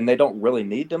Yeah. they don't really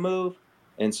need to move,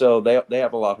 and so they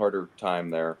have a lot harder time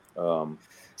there.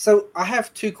 So I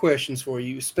have two questions for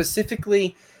you.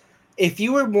 Specifically, if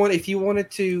you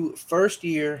wanted to first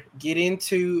year get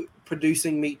into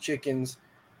producing meat chickens,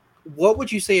 what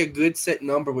would you say a good set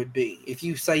number would be? If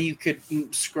you say you could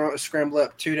scramble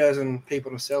up 24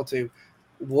 people to sell to,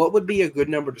 what would be a good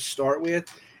number to start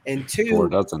with? And 4 two,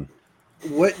 dozen.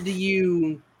 what do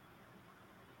you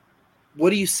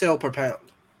sell per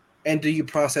pound? And do you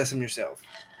process them yourself?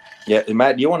 Yeah,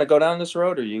 Matt, do you want to go down this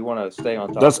road, or you want to stay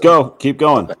on top? Let's go. Keep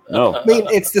going. No. I mean,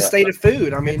 it's the Yeah. state of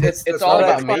food. I mean, It's that's all what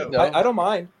about I meat, know. though. I don't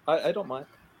mind. I don't mind.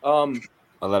 I'll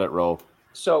let it roll.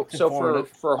 So for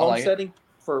Informative. I like it. homesteading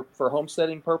for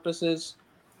homesteading purposes,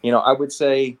 I would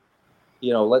say,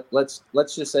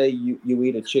 let's just say you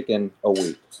eat a chicken a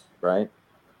week, right?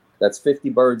 That's 50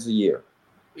 birds a year,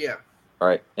 Yeah.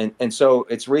 right? And so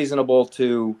it's reasonable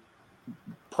to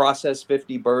process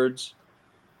 50 birds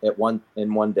in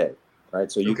one day,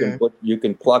 right? So you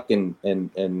can pluck and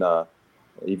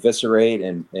eviscerate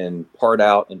and part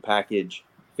out and package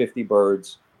 50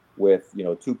 birds with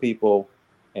 2 people,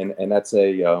 and that's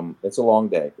it's a long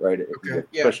day, right? Okay.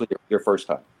 Yeah. Especially your first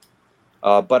time.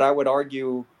 But I would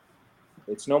argue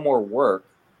it's no more work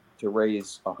to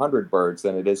raise 100 birds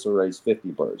than it is to raise 50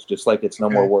 birds. Just like it's no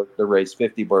more work to raise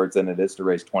 50 birds than it is to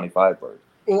raise 25 birds.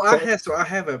 Well, I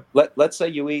have a Let's say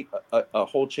you eat a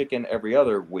whole chicken every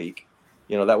other week,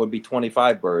 that would be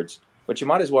 25 birds, but you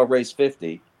might as well raise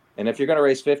 50. And if you're going to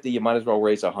raise 50, you might as well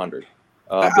raise 100.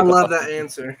 I love that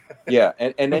answer. Yeah,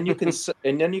 and then you can sell.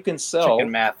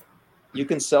 Chicken math. You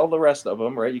can sell the rest of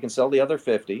them, right? You can sell the other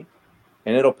 50,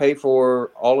 and it'll pay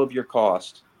for all of your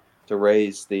cost to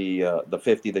raise the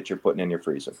 50 that you're putting in your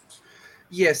freezer.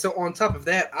 Yeah. So on top of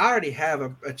that, I already have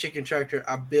a chicken tractor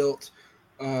I built.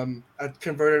 I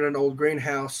converted an old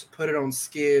greenhouse, put it on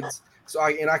skids, so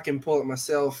I can pull it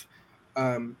myself.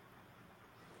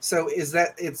 So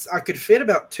I could fit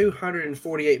about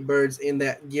 248 birds in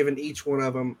that, given each one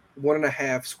of them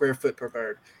 1.5 square foot per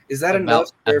bird. Is that enough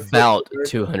square About foot?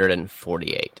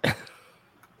 248.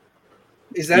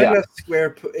 Is that Yeah. enough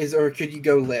or could you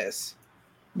go less?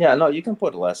 Yeah, no, you can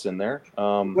put less in there.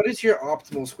 What is your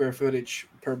optimal square footage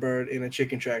per bird in a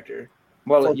chicken tractor?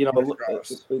 Well, for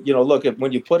look,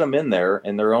 when you put them in there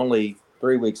and they're only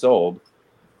 3 weeks old,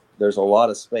 there's a lot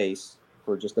of space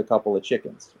for just a couple of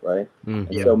chickens, right? Mhm.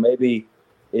 And so maybe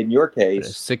in your It's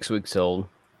case, 6 weeks old.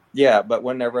 yeah, but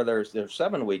whenever they're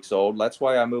 7 weeks old, that's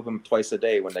why I move them twice a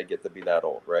day when they get to be that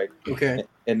old, right? Okay.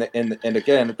 And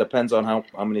again, it depends on how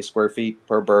many square feet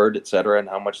per bird, et cetera, and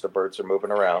how much the birds are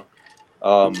moving around.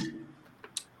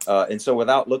 And so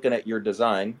without looking at your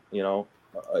design,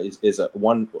 is a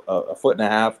 1.5 foot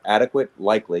adequate?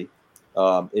 Likely.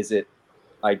 Is it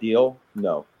ideal?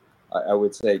 No. I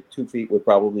would say 2 feet would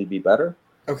probably be better.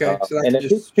 Okay. So And that's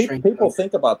if just people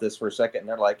think about this for a second, and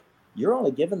they're like, "You're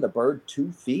only giving the bird 2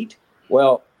 feet?"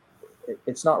 Well,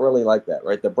 it's not really like that,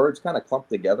 right? The birds kind of clump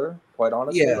together, quite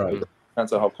honestly. Yeah. Right.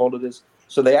 Depends on how cold it is.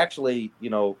 So they actually,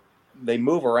 they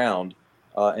move around,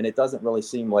 and it doesn't really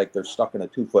seem like they're stuck in a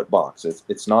 2 foot box.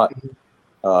 It's not.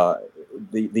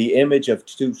 The image of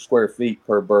 2 square feet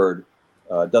per bird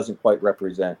doesn't quite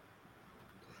represent.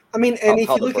 I mean, and how if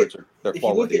you the look birds at are, their if you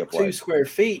look quality at of 2 life. square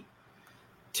feet,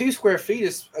 2 square feet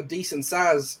is a decent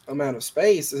size amount of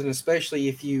space, and especially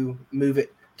if you move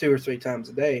it 2 or 3 times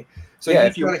a day. So Yeah,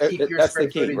 you try to keep your that's square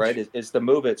the key, footage, right? Is to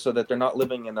move it so that they're not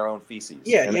living in their own feces.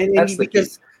 Yeah, and that's the key.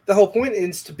 because the whole point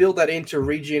is to build that into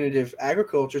regenerative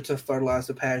agriculture to fertilize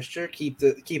the pasture, keep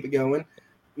it going,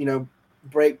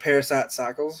 break parasite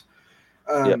cycles.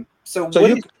 Yeah. So So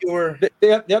what is your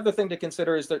the other thing to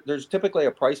consider is that there's typically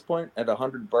a price point at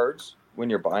 100 birds when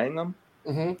you're buying them,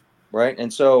 Mhm. right?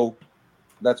 And so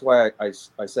that's why I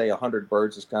say 100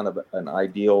 birds is kind of an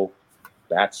ideal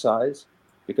batch size,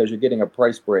 because you're getting a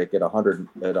price break at 100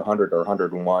 or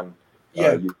 101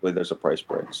 Yeah. Usually there's a price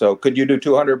break. So could you do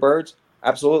 200 birds?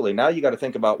 Absolutely. Now you got to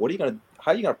think about how are you going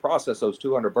to process those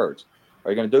 200 birds?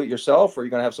 Are you going to do it yourself, or are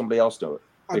you going to have somebody else do it?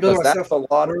 Because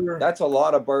that's a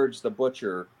lot of birds to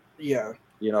butcher. Yeah.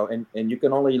 And you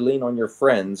can only lean on your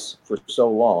friends for so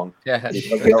long. Yeah.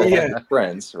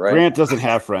 Friends, right? Grant doesn't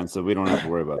have friends, so we don't have to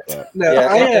worry about that.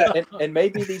 No, and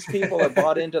maybe these people have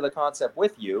bought into the concept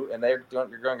with you, and you're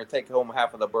going to take home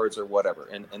half of the birds or whatever,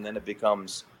 and then it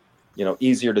becomes,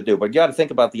 easier to do. But you got to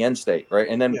think about the end state, right?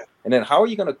 And then how are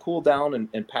you going to cool down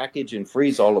and package and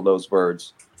freeze all of those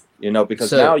birds?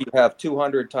 Because now you have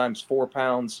 200 times 4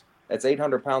 pounds. That's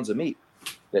 800 pounds of meat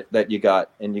that you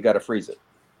got, and you got to freeze it.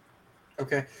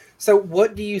 Okay. So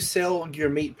what do you sell your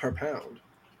meat per pound?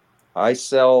 I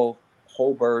sell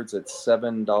whole birds at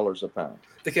 $7 a pound.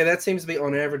 Okay, that seems to be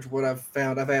on average what I've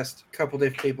found. I've asked a couple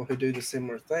different people who do the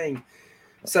similar thing.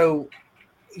 So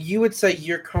you would say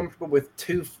you're comfortable with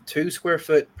two square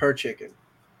foot per chicken?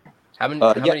 How many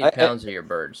pounds are your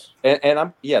birds?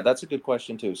 And that's a good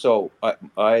question too. So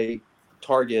I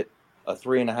target a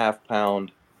 3.5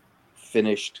 pound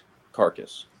finished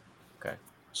carcass. Okay.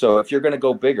 So if you're going to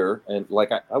go bigger, and like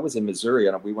I was in Missouri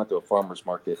and we went to a farmer's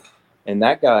market, and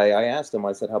that guy, I asked him,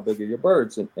 I said, how big are your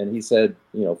birds? And he said,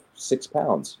 6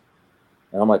 pounds.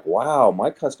 And I'm like, wow, my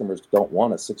customers don't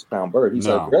want a 6 pound bird. He's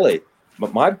like, really?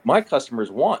 But my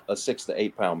customers want a 6 to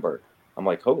 8 pound bird. I'm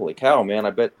like, holy cow, man.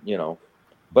 I bet,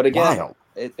 but again,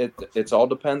 it's all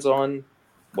depends on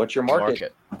what your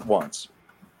market wants.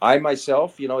 I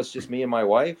myself, it's just me and my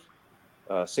wife.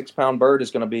 A 6 pound bird is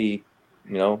going to be,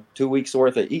 2 weeks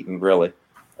worth of eating, really.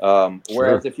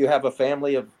 Whereas if you have a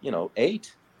family of,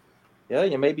 8,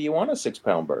 maybe you want a 6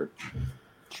 pound bird.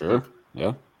 Sure.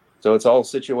 Yeah. So it's all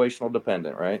situational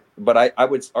dependent, right? But I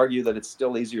would argue that it's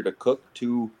still easier to cook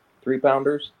 2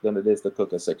 3-pounders than it is to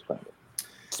cook a 6 pounder.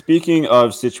 Speaking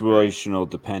of situational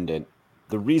dependent,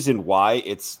 the reason why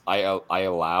I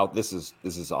allow this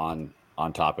is on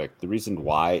topic. The reason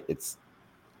why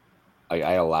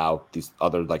I allow these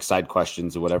other like side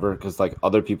questions or whatever, because like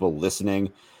other people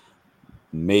listening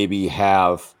maybe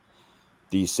have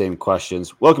these same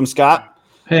questions. Welcome, Scott.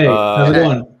 Hey, how's it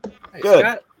going? Good.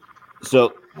 Scott.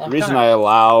 So the reason I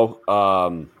allow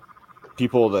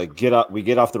people to get up, we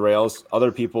get off the rails.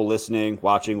 Other people listening,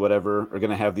 watching, whatever, are going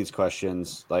to have these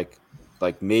questions. Like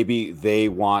maybe they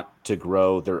want to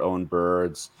grow their own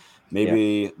birds.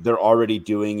 Maybe they're already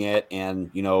doing it,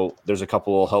 and there's a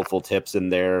couple of helpful tips in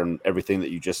there and everything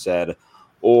that you just said.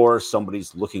 Or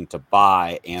somebody's looking to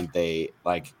buy, and they're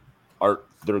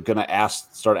going to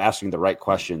start asking the right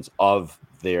questions of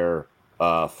their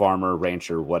farmer,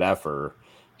 rancher, whatever.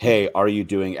 Hey, are you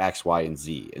doing X, Y, and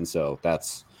Z? And so I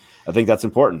think that's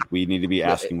important. We need to be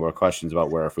asking more questions about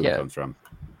where our food comes from.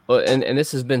 Well, and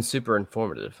this has been super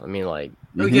informative. I mean, like,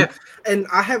 oh yeah. And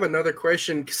I have another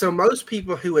question. So most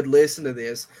people who would listen to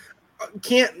this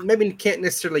can't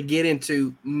necessarily get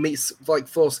into meat, like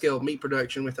full scale meat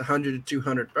production with 100 to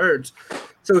 200 birds.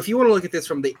 So if you want to look at this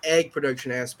from the egg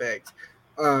production aspect,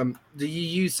 do you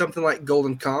use something like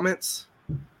Golden Comets?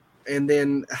 And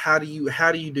then how do you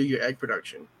do your egg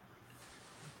production?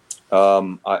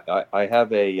 I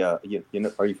have a are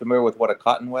you familiar with what a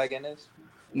cotton wagon is?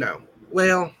 No.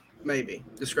 Well, maybe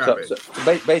describe it. So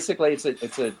basically,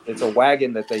 it's a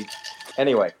wagon that they.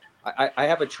 Anyway, I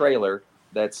have a trailer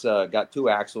that's got 2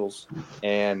 axles,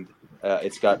 and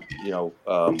it's got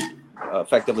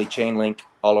effectively chain link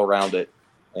all around it,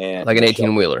 and like an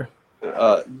 18-wheeler.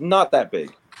 Not that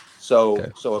big. So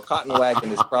a cotton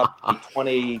wagon is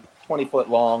probably 20 foot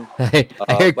long. I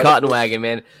hear cotton wagon,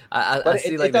 man. I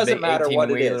see like it doesn't matter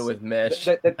what it is with mesh.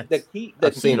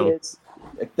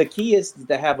 The key is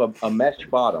to have a mesh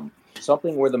bottom,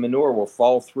 something where the manure will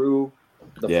fall through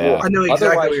the floor. I know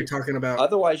exactly what you're talking about.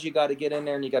 Otherwise, you got to get in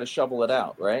there and you got to shovel it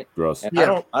out, right? Gross. And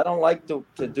I don't like to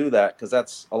do that because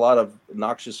that's a lot of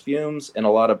noxious fumes and a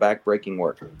lot of back-breaking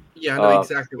work. Yeah, I know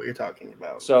exactly what you're talking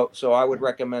about. So I would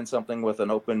recommend something with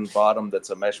an open bottom that's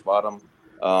a mesh bottom.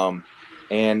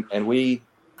 And we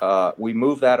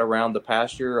move that around the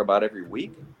pasture about every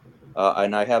week.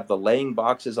 And I have the laying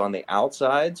boxes on the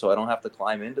outside, so I don't have to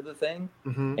climb into the thing.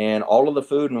 Mm-hmm. And all of the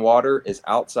food and water is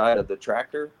outside of the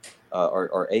tractor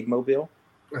or egg mobile,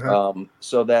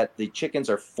 so that the chickens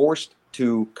are forced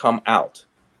to come out.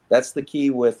 That's the key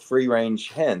with free-range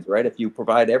hens, right? If you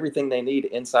provide everything they need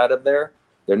inside of there,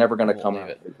 they're never going to come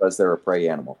out because they're a prey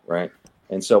animal, right?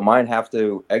 And so mine have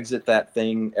to exit that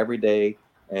thing every day,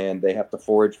 and they have to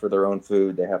forage for their own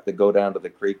food. They have to go down to the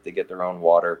creek to get their own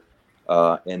water.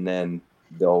 And then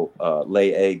they'll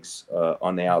lay eggs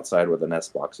on the outside where the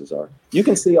nest boxes are. You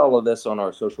can see all of this on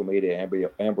our social media,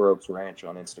 Amber Oaks Ranch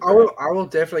on Instagram. I will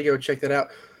definitely go check that out.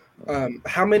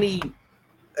 How many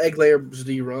egg layers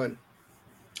do you run?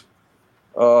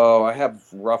 Oh, I have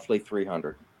roughly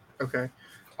 300. Okay,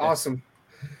 awesome.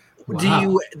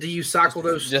 Wow. Do you cycle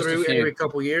those Just a through few. every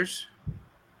couple years?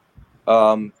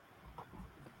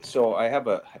 So I have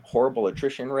a horrible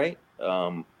attrition rate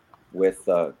with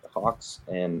hawks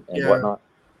and Yeah.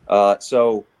 whatnot.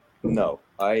 So no,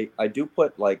 I do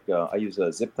put I use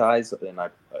zip ties, and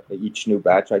each new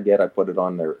batch I get, I put it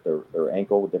on their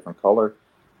ankle with different color.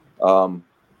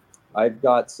 I've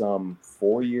got some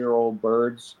 4-year-old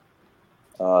birds.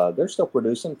 They're still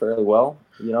producing fairly well.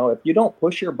 If you don't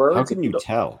push your birds, How can you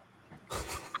tell?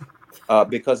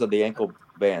 because of the ankle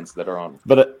bands that are on them.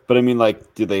 But I mean,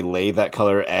 like, do they lay that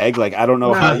color egg? Like, I don't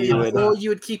know how you would. Well, you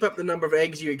would keep up the number of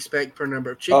eggs you expect per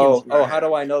number of chickens. Oh, how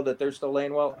do I know that they're still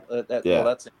laying well? Well, that's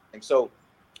interesting. So,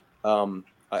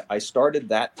 I started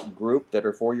that group that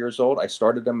are 4 years old. I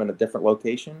started them in a different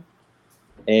location,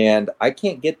 and I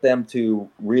can't get them to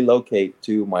relocate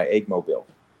to my egg mobile.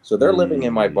 So they're living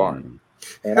in my barn,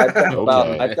 and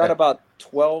I've got about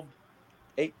 12,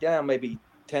 8 down, maybe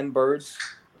 10 birds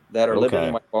that are living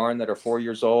in my barn that are 4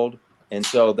 years old, and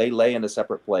so they lay in a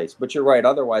separate place. But you're right;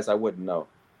 otherwise, I wouldn't know.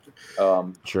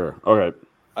 Sure. Okay.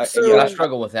 I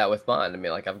struggle with that with mine. I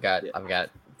mean, like I've got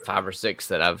 5 or 6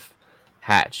 that I've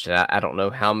hatched, and I don't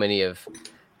know how many of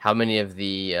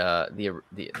the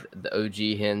OG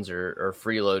hens are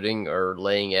freeloading or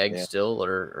laying eggs still,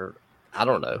 or I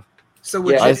don't know. So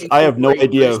I have no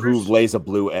idea who lays a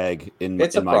blue egg in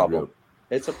my group.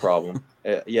 It's a problem.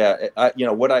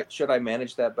 Should I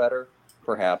manage that better?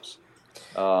 Perhaps.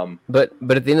 But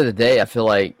at the end of the day, I feel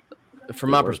like,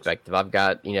 from my perspective, I've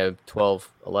got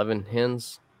 12, 11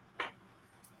 hens.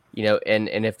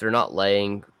 And if they're not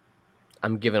laying,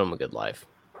 I'm giving them a good life.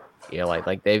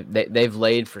 Like they've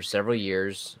laid for several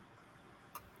years,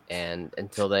 and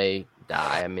until they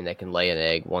die, I mean, they can lay an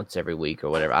egg once every week or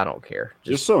whatever. I don't care.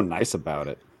 You're so nice about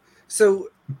it. So.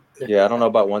 Yeah, I don't know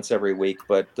about once every week,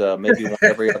 but maybe one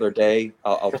every other day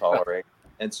I'll tolerate.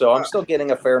 And so I'm still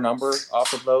getting a fair number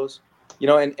off of those. In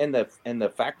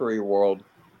the factory world,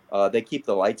 they keep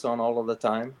the lights on all of the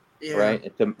time,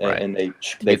 right? And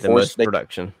they force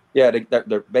production. Yeah,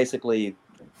 they're basically,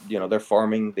 they're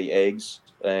farming the eggs,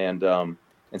 and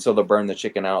so they'll burn the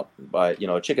chicken out by,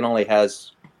 a chicken only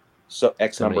has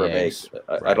X number of eggs.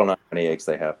 I don't know how many eggs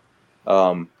they have,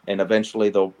 and eventually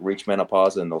they'll reach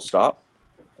menopause and they'll stop.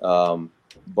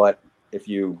 But if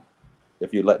you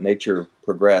let nature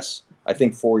progress, I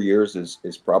think 4 years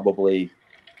is probably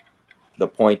the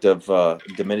point of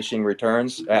diminishing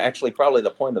returns. Actually, probably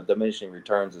the point of diminishing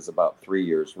returns is about 3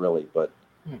 years, really. But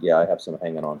yeah, I have some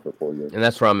hanging on for 4 years, and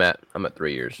that's where I'm at. I'm at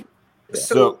 3 years. Yeah.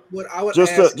 So what I would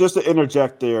just to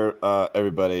interject there,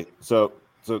 everybody. So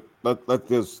let's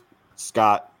give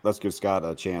Scott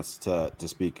a chance to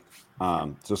speak.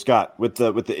 So Scott, with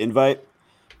the invite,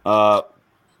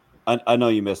 I know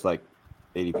you missed like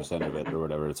 80% of it or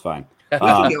whatever. It's fine. We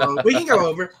can go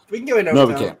over. We can go in over. No,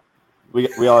 we can't.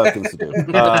 We all have things to do.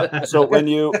 So when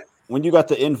you got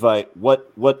the invite,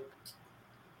 what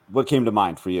came to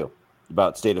mind for you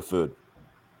about State of Food?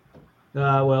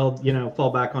 Well, fall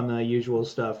back on the usual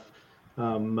stuff.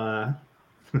 Plant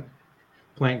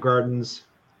gardens,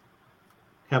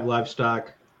 have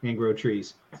livestock, and grow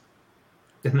trees.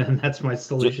 And then that's my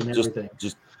solution to everything.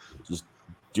 Just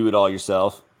do it all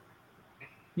yourself.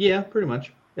 Yeah, pretty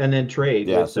much. And then trade.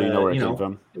 Yeah, with, so you know where it came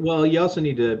from. Well, you also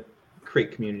need to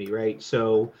create community, right?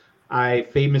 So I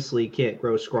famously can't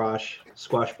grow squash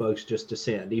bugs just to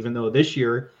send. Even though this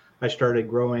year I started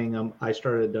growing them, I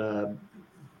started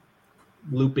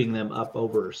looping them up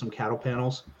over some cattle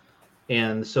panels.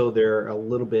 And so they're a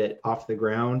little bit off the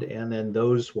ground, and then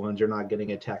those ones are not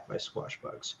getting attacked by squash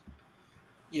bugs.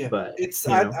 Yeah, but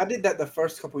I did that the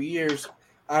first couple of years.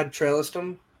 I'd trellised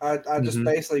them. I just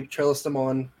basically trellised them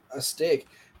on a stick.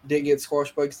 Didn't get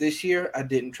squash bugs this year. I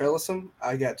didn't trellis them.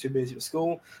 I got too busy with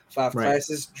school. 5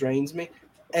 classes drains me.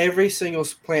 Every single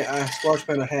squash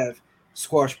plant I have,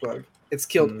 squash bug. It's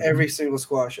killed every single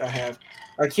squash I have.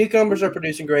 Our cucumbers are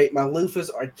producing great. My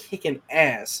loofahs are kicking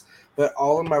ass, but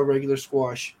all of my regular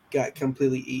squash got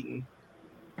completely eaten.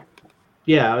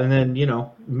 Yeah, and then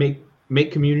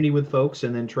make community with folks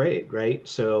and then trade, right?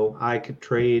 So I could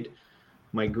trade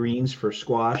my greens for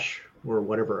squash or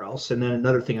whatever else. And then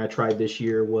another thing I tried this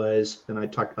year was, and I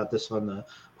talked about this on the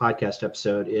podcast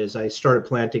episode, is I started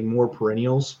planting more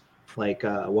perennials like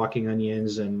walking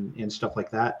onions and stuff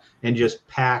like that, and just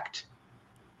packed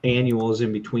annuals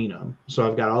in between them. So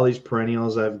I've got all these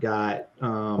perennials. I've got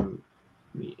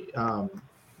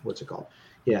what's it called?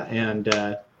 Yeah, and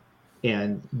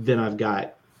then I've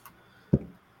got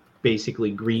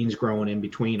basically greens growing in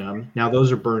between them. Now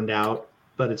those are burned out,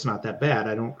 but it's not that bad.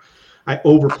 I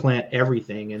overplant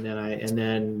everything, and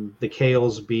then the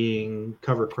kale's being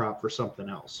cover crop for something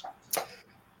else.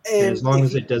 And as long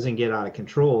as it doesn't get out of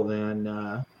control, then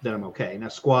I'm okay. Now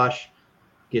squash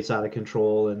gets out of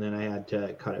control, and then I had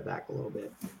to cut it back a little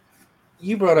bit.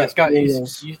 You brought up Scott,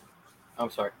 perennials. I'm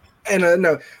sorry. And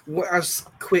no,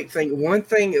 quick thing. One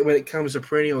thing when it comes to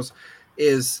perennials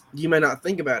is you may not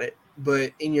think about it,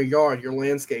 but in your yard, your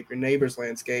landscape, your neighbor's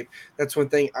landscape, that's one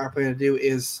thing I plan to do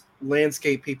is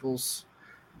landscape people's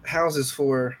houses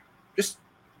for just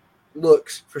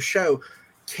looks, for show.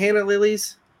 Canna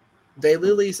lilies,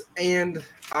 daylilies, and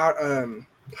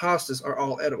hostas are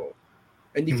all edible.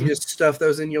 And you can just stuff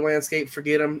those in your landscape,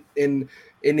 forget them, and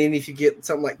then if you get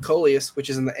something like coleus, which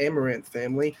is in the amaranth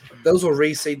family, those will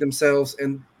reseed themselves,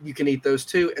 and you can eat those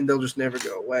too, and they'll just never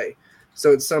go away.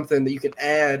 So it's something that you can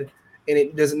add, and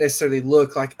it doesn't necessarily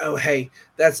look like, oh, hey,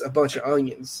 that's a bunch of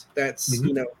onions. That's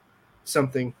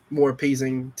something more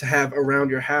appeasing to have around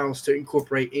your house to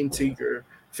incorporate into your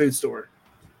food store.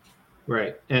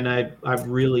 Right, and I've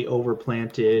really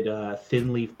overplanted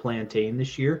thin leaf plantain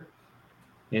this year.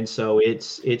 And so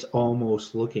it's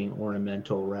almost looking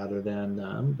ornamental rather than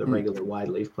the regular wide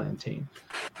leaf plantain.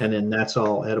 And then that's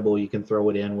all edible. You can throw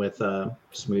it in with a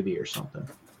smoothie or something.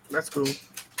 That's cool.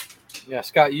 Yeah,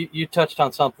 Scott, you touched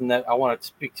on something that I want to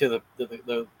speak to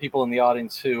the people in the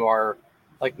audience who are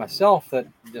like myself, that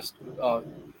just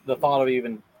the thought of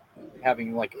even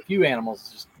having like a few animals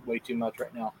is just way too much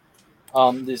right now.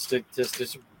 Is to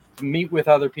just meet with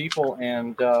other people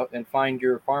and find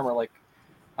your farmer. Like,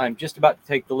 I'm just about to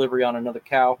take delivery on another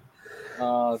cow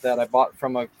that I bought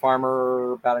from a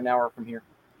farmer about an hour from here.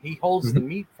 He holds the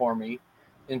meat for me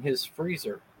in his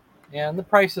freezer, and the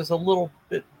price is a little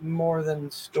bit more than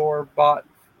store-bought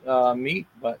meat,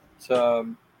 but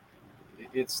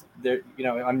it's there. You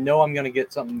know, I know I'm going to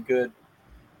get something good,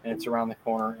 and it's around the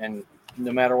corner. And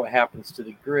no matter what happens to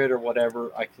the grid or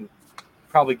whatever, I can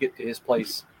probably get to his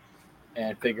place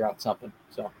and figure out something.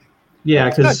 So yeah,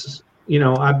 because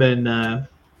I've been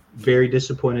very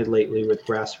disappointed lately with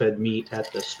grass-fed meat at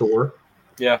the store.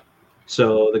 Yeah.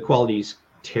 So the quality's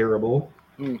terrible.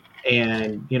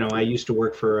 And, I used to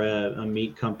work for a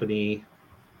meat company,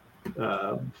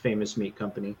 famous meat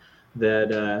company,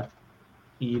 that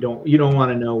you don't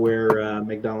want to know where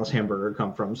McDonald's hamburger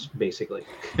come from, basically.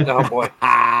 Oh, boy.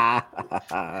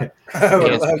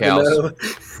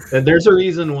 There's a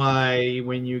reason why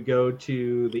when you go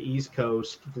to the East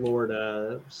Coast,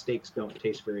 Florida, steaks don't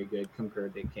taste very good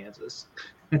compared to Kansas.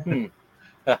 There's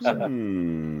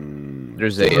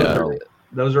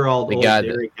those are all the old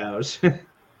dairy cows.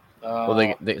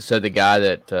 Well, so the guy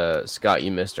that Scott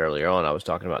you missed earlier on, I was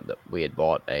talking about that we had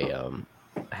bought a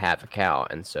half a cow,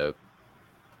 and so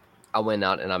I went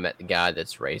out and I met the guy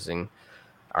that's raising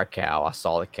our cow. I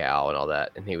saw the cow and all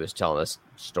that, and he was telling us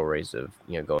stories of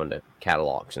going to cattle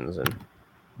auctions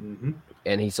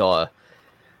and he saw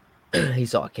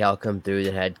a cow come through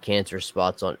that had cancer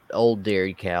spots on old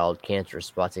dairy cow, cancer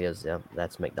spots. He goes, "Yeah,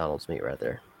 that's McDonald's meat right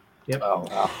there." Yep. Oh,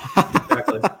 wow.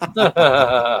 Exactly.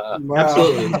 Wow.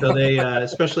 Absolutely. So they,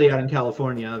 especially out in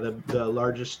California, the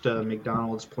largest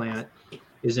McDonald's plant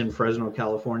is in Fresno,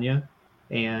 California.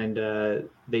 And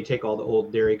they take all the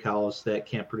old dairy cows that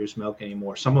can't produce milk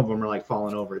anymore. Some of them are like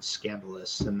falling over. It's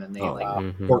scandalous. And then they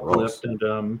forklifted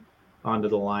them onto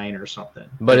the line or something.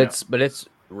 But it's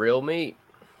real meat.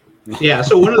 Yeah.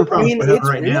 So one of the problems we're having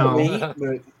right now. Meat,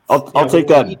 I'll take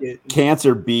that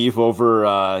cancer beef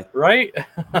over. Right.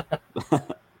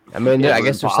 I mean, I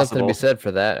guess there's something to be said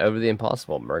for that over the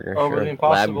Impossible Burger. Over the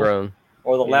Impossible. Lab grown.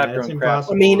 Or the lab grown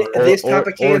crap. I mean, this type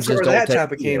of cancer just or that don't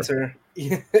type of take cancer.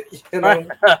 Yeah,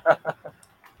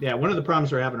 one of the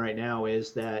problems we're having right now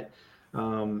is that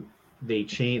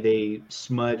they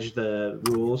smudge the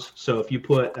rules. So if you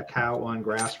put a cow on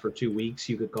grass for 2 weeks,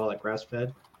 you could call it grass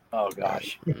fed. Oh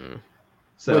gosh.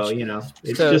 So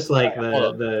it's just like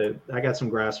I got some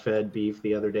grass fed beef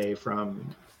the other day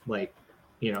from the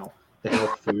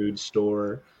health food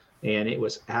store, and it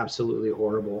was absolutely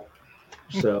horrible.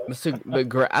 So but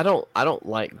I don't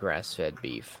like grass fed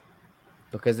beef.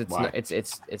 Because it's Why? not,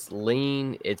 it's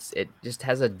lean. It just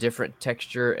has a different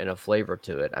texture and a flavor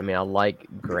to it. I mean, I like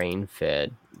grain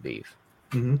fed beef.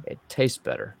 It tastes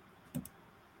better.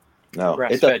 No,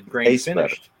 Grass fed, grain taste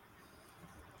finished.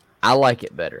 I like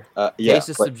it better. Taste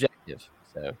is subjective.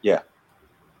 So yeah,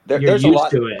 there's a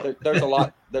lot to it. There's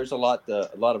a lot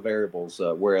of variables.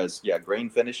 Whereas grain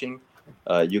finishing,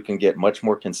 you can get much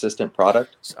more consistent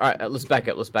product. So, all right, let's back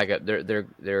up.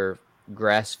 They're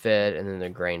grass fed and then they're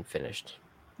grain finished.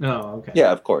 Oh, okay.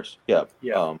 Yeah, of course. Yeah.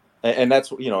 Yeah. and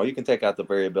that's you can take out the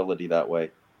variability that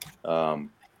way.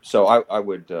 So I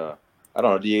would I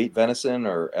don't know. Do you eat venison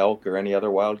or elk or any other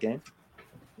wild game?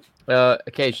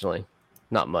 Occasionally,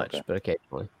 not much, Okay. but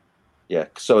occasionally. Yeah,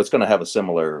 so it's going to have a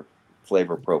similar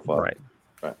flavor profile. Right.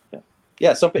 Right. Yeah.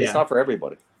 Yeah. It's Yeah. not for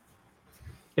everybody.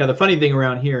 Yeah, the funny thing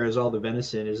around here is all the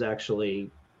venison is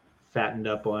actually fattened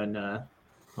up on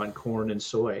corn and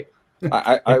soy.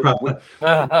 I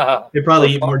They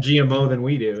probably eat more GMO than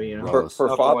we do, you know. for Oh,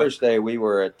 boy. Father's Day, we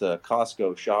were at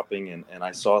Costco shopping, and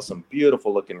I saw some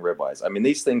beautiful looking ribeyes. I mean,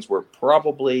 these things were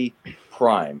probably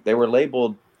prime. They were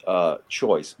labeled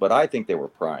choice, but I think they were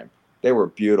prime. They were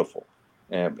beautiful,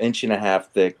 inch and a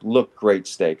half thick, looked great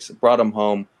steaks. Brought them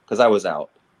home because I was out.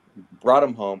 Brought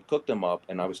them home, cooked them up,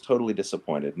 and I was totally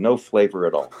disappointed. No flavor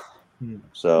at all.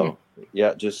 So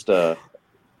yeah, just it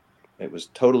was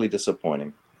totally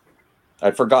disappointing.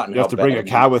 I'd forgotten. You have how to bring a bad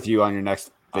cow with you on your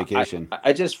next vacation.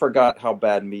 I just forgot how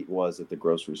bad meat was at the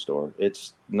grocery store.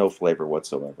 It's no flavor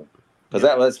whatsoever. Because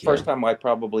that was the first time I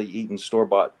probably eaten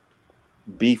store-bought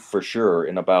beef for sure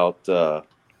in about I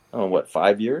don't know what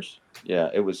 5 years. Yeah,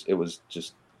 it was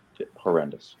just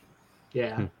horrendous.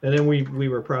 Yeah, and then we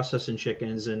were processing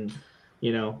chickens, and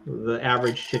the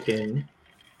average chicken,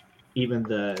 even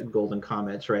the golden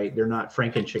comets, right? They're not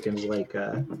Franken chickens like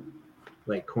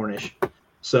Cornish.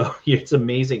 So it's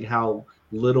amazing how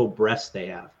little breast they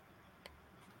have.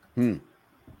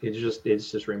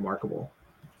 It's just remarkable.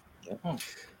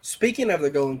 Speaking of the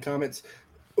golden comets,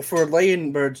 for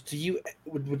laying birds,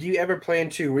 would you ever plan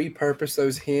to repurpose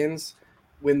those hens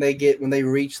when they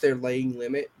reach their laying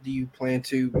limit? Do you plan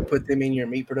to put them in your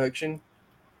meat production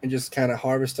and just kind of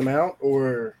harvest them out,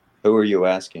 or Who are you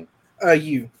asking?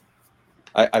 you?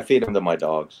 I feed them to my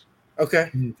dogs. Okay.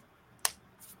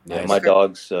 Yeah, Nice. my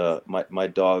dogs. My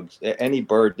dogs. Any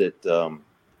bird that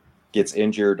gets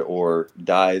injured or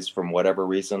dies from whatever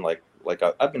reason, like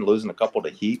I've been losing a couple to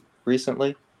heat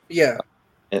recently, Yeah.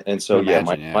 and so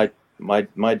Imagine,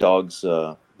 my dogs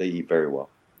they eat very well.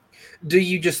 Do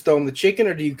you just throw them the chicken,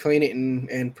 or do you clean it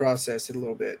and process it a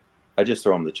little bit? I just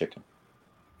throw them the chicken.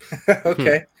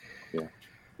 Okay.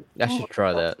 I should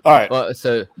try that. All right. Well,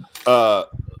 so I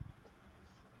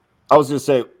was gonna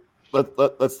say,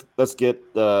 let's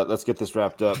get this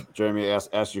wrapped up. Jeremy,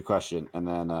 ask your question, and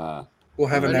then We'll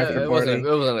have an no, after it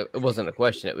party. wasn't a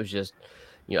question. It was just,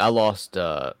 I lost.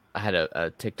 I had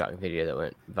a TikTok video that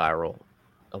went viral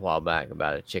a while back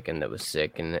about a chicken that was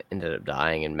sick and it ended up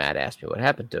dying. And Matt asked me what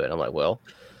happened to it. I'm like, well,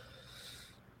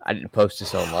 I didn't post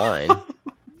this online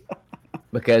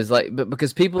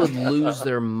because people would lose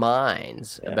their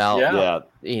minds about yeah,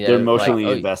 they're emotionally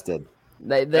invested.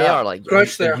 They are like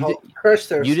Crush their soul.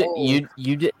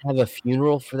 you didn't have a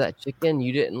funeral for that chicken.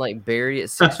 You didn't like bury it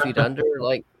 6 feet under.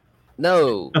 Like,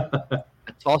 no, I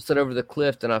tossed it over the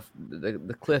cliff and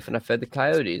the cliff and I fed the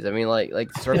coyotes. I mean, like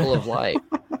circle of life.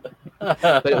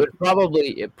 But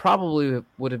it probably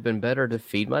would have been better to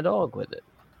feed my dog with it.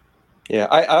 Yeah,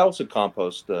 I also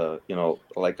compost.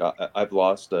 Like I've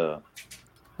lost I'll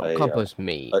compost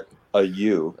meat a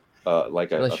ewe,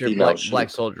 like unless a you're female black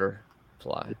sheep. soldier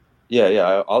fly.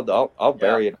 Yeah. I'll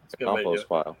bury it in that's a the good way to do compost it.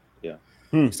 pile.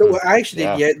 Yeah. So what I actually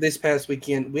did this past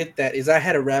weekend with that is I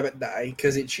had a rabbit die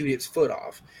because it chewed its foot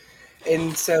off,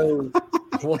 and so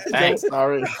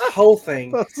Sorry. the whole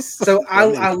thing. So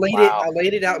I laid Wow. I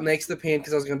laid it out next to the pen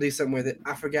because I was going to do something with it.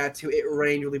 I forgot to. It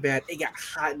rained really bad. It got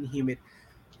hot and humid.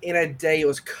 In a day, it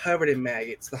was covered in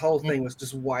maggots. The whole thing was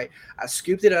just white. I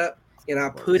scooped it up and I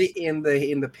put it in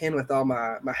the pen with all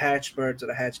my hatched birds that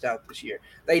I hatched out this year.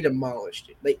 They demolished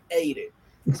it. They ate it.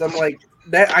 So I'm like,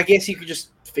 that. I guess you could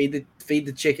just feed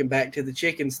the chicken back to the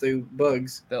chickens through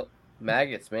bugs.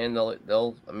 Maggots, man.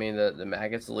 They'll. I mean, the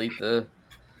maggots will eat the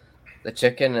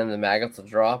chicken, and the maggots will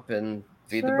drop and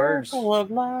feed the birds.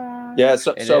 Yeah.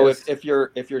 So It so is. if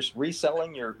you're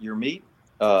reselling your meat,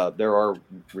 there are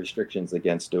restrictions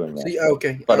against doing that. See,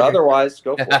 okay. But okay. otherwise,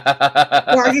 go for it.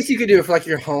 Well, I guess you could do it for like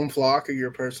your home flock or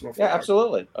your personal flock. Yeah,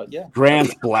 absolutely. Yeah.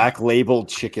 Grant's black label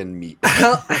chicken meat.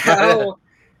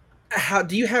 How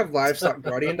do you have livestock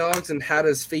guardian dogs, and how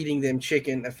does feeding them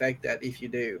chicken affect that if you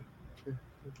do?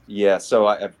 Yeah, so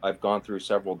I've gone through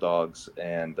several dogs,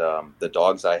 and the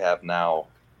dogs I have now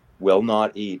will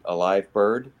not eat a live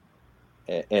bird,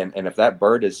 and if that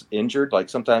bird is injured, like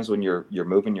sometimes when you're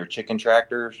moving your chicken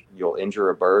tractors, you'll injure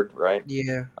a bird, right?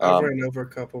 Yeah, I've ran over a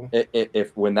couple.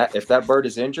 If that bird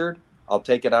is injured, I'll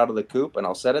take it out of the coop and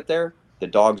I'll set it there. The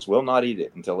dogs will not eat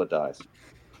it until it dies.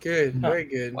 Good, very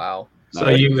good. Wow.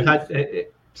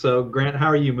 So Grant, how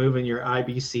are you moving your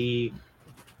IBC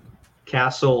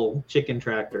Castle chicken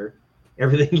tractor?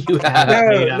 Everything you have.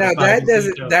 No, is made out no, of that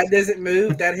IBC totes. doesn't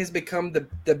move. That has become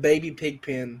the baby pig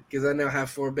pen because I now have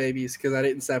 4 babies because I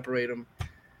didn't separate them.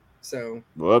 So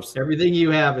Whoops. Everything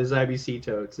you have is IBC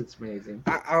totes. It's amazing.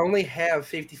 I only have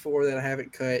 54 that I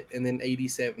haven't cut, and then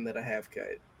 87 that I have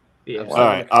cut. Yeah. All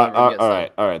right.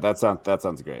 All right. That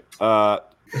sounds great. We're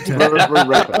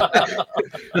wrapping up.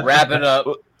 Wrap it up.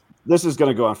 This is going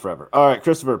to go on forever. All right,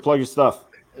 Christopher, plug your stuff.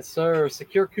 Yes, sir.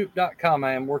 SecureCoop.com.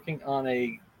 I am working on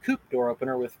a coop door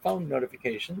opener with phone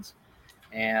notifications.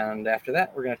 And after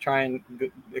that, we're going to try and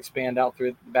expand out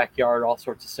through the backyard, all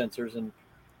sorts of sensors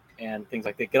and things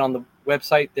like that. Get on the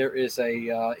website. There is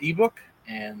a ebook,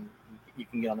 and you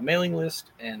can get on the mailing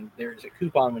list. And there is a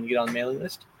coupon when you get on the mailing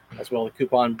list, as well as a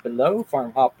coupon below,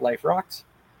 Farm Hop Life Rocks.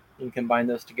 You can combine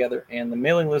those together. And the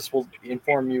mailing list will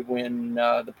inform you when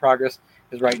the progress,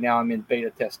 because right now I'm in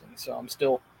beta testing. So I'm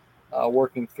still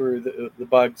working through the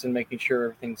bugs and making sure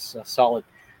everything's solid.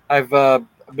 I've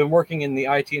been working in the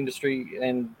IT industry,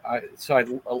 and so I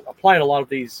applied a lot of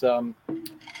these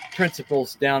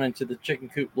principles down into the chicken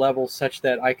coop level such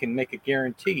that I can make a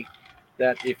guarantee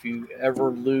that if you ever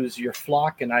lose your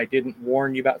flock and I didn't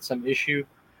warn you about some issue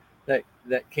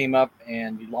that came up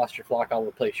and you lost your flock, I'll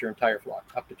replace your entire flock,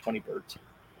 up to 20 birds.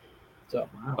 So,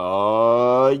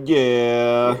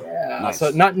 yeah. Nice. So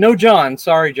no John.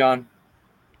 Sorry, John.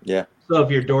 Yeah. So if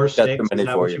your door Got stinks, too many is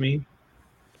that for what you. you mean?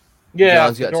 Yeah,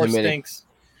 John's the got door too many. stinks.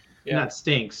 Yeah. Not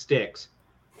stinks, sticks.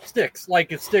 Sticks,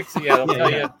 like it sticks. Yeah, it'll Yeah,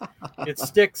 tell you it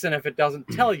sticks, and if it doesn't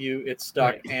tell you it's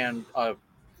stuck, Right. and a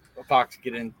fox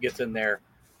gets in there,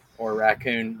 or a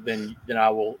raccoon, then I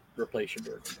will replace your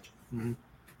bird.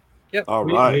 All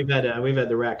right. We've had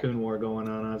the raccoon war going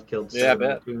on. I've killed Yeah, I 7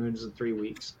 bet. raccoons in 3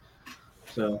 weeks.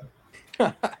 So You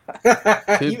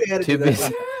added Too to that busy.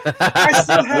 one. I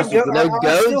still have goats. No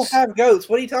I still goats? have goats.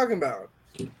 What are you talking about?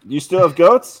 You still have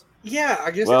goats? Yeah, I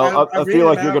guess. Well, I feel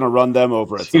like you're going to run them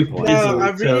over at some Too point. busy. No,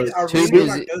 I Too read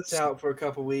my busy. goats out for a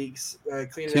couple weeks.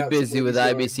 Cleaning Too out busy some with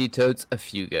babies' IBC totes, a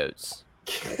few goats.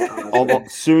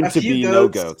 Almost soon A to few be no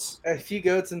goats. goats. A few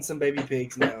goats and some baby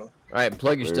pigs now. All right,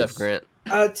 plug your stuff, Grant.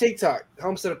 TikTok,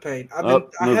 Homestead of Pain. I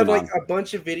Moving have like on. a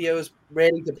bunch of videos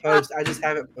ready to post. I just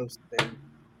haven't posted them.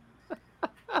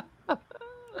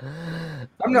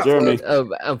 I'm not Jeremy. plugged.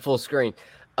 Oh, I'm full screen.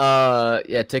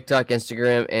 Yeah, TikTok,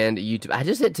 Instagram, and YouTube. I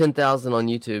just hit 10,000 on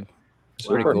YouTube. It's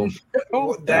pretty Super. cool.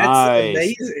 Oh, that's Nice.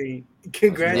 amazing!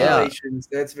 Congratulations.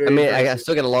 That's very. I mean, I impressive.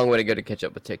 still got a long way to go to catch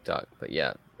up with TikTok, but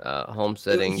yeah,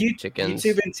 homesteading, chickens.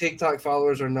 YouTube and TikTok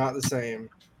followers are not the same.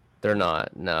 They're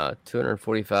not. No,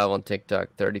 245 on TikTok,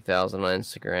 30,000 on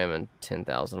Instagram, and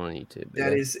 10,000 on YouTube. But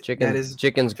That yeah, is- chickens, that is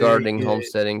chickens, very gardening, good.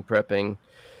 homesteading, prepping,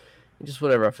 just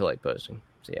whatever I feel like posting.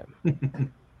 So yeah,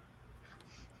 And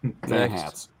Next.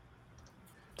 hats.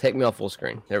 take me off full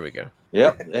screen. There we go.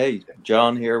 Yep. Hey,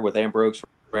 John here with Ambrose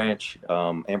Ranch.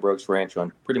 Ambrose Ranch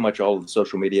on pretty much all of the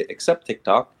social media except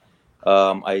TikTok.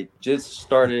 I just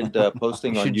started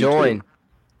posting You on should YouTube. join.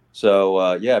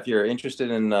 So yeah, if you're interested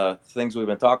in things we've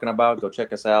been talking about, go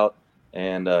check us out.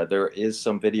 And there is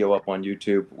some video up on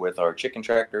YouTube with our chicken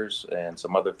tractors and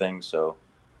some other things. So,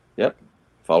 yep,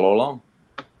 follow along.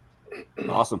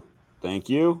 Awesome. Thank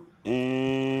you.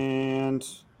 And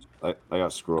I got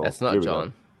to scroll. That's Here not we go.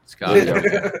 John. There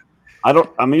Scott. we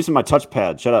go. I'm using my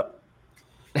touchpad. Shut up.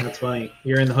 that's funny.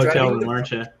 You're in the hotel room,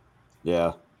 aren't you?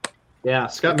 Yeah. Yeah,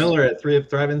 Scott Miller at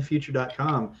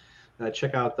thriveinthefuture.com.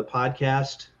 Check out the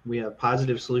podcast. We have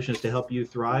positive solutions to help you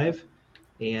thrive,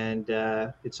 and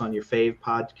it's on your fave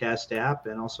podcast app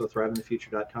and also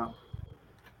thriveinthefuture.com.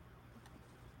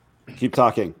 Keep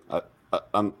talking.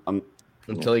 I'm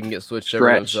Until he can get switched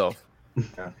over to Stretch.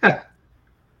 himself.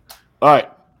 all right.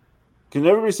 Can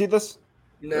everybody see this?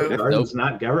 No. Garden's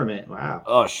not government. Wow.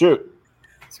 Oh shoot.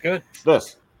 It's good.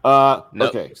 This. Nope,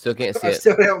 Okay. still can't see I it.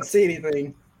 still don't see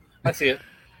anything. I see it.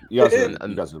 You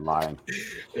guys are lying.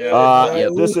 Yeah.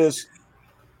 Yep. This is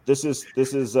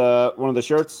one of the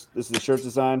shirts. This is the shirt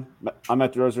design. I'm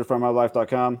at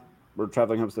DeRosaFarmWildlife.com. We're a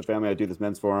traveling homestead family. I do this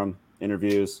men's forum,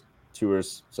 interviews,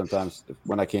 tours sometimes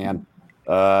when I can.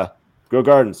 Grow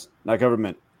gardens, not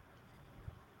government.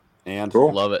 And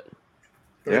Cool. Love it.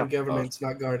 Yeah. Governments,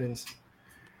 not gardens.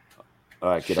 all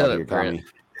right, get Shut out of up, here, Grant. Tommy.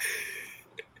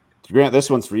 Grant, this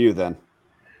one's for you then.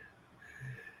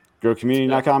 Grow community,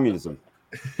 not communism.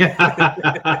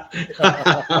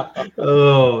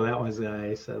 Oh, that was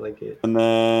nice. I like it. And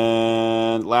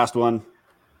then last one.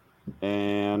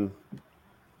 And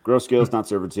grow skills, not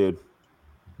servitude.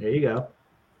 There you go.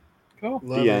 Cool.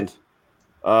 Love The it.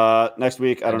 end. Next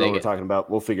week, I don't know dig what we're it. talking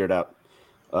about. We'll figure it out.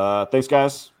 Thanks,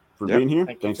 guys, for Yep. being here.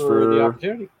 Thank you Thanks for the for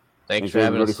opportunity. Thanks for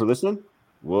having everybody us. for listening.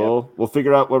 We'll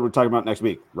figure out what we're talking about next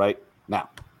week. Right now.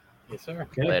 Yes, sir.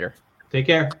 Okay. Later. Take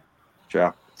care.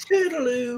 Ciao. Toodaloo.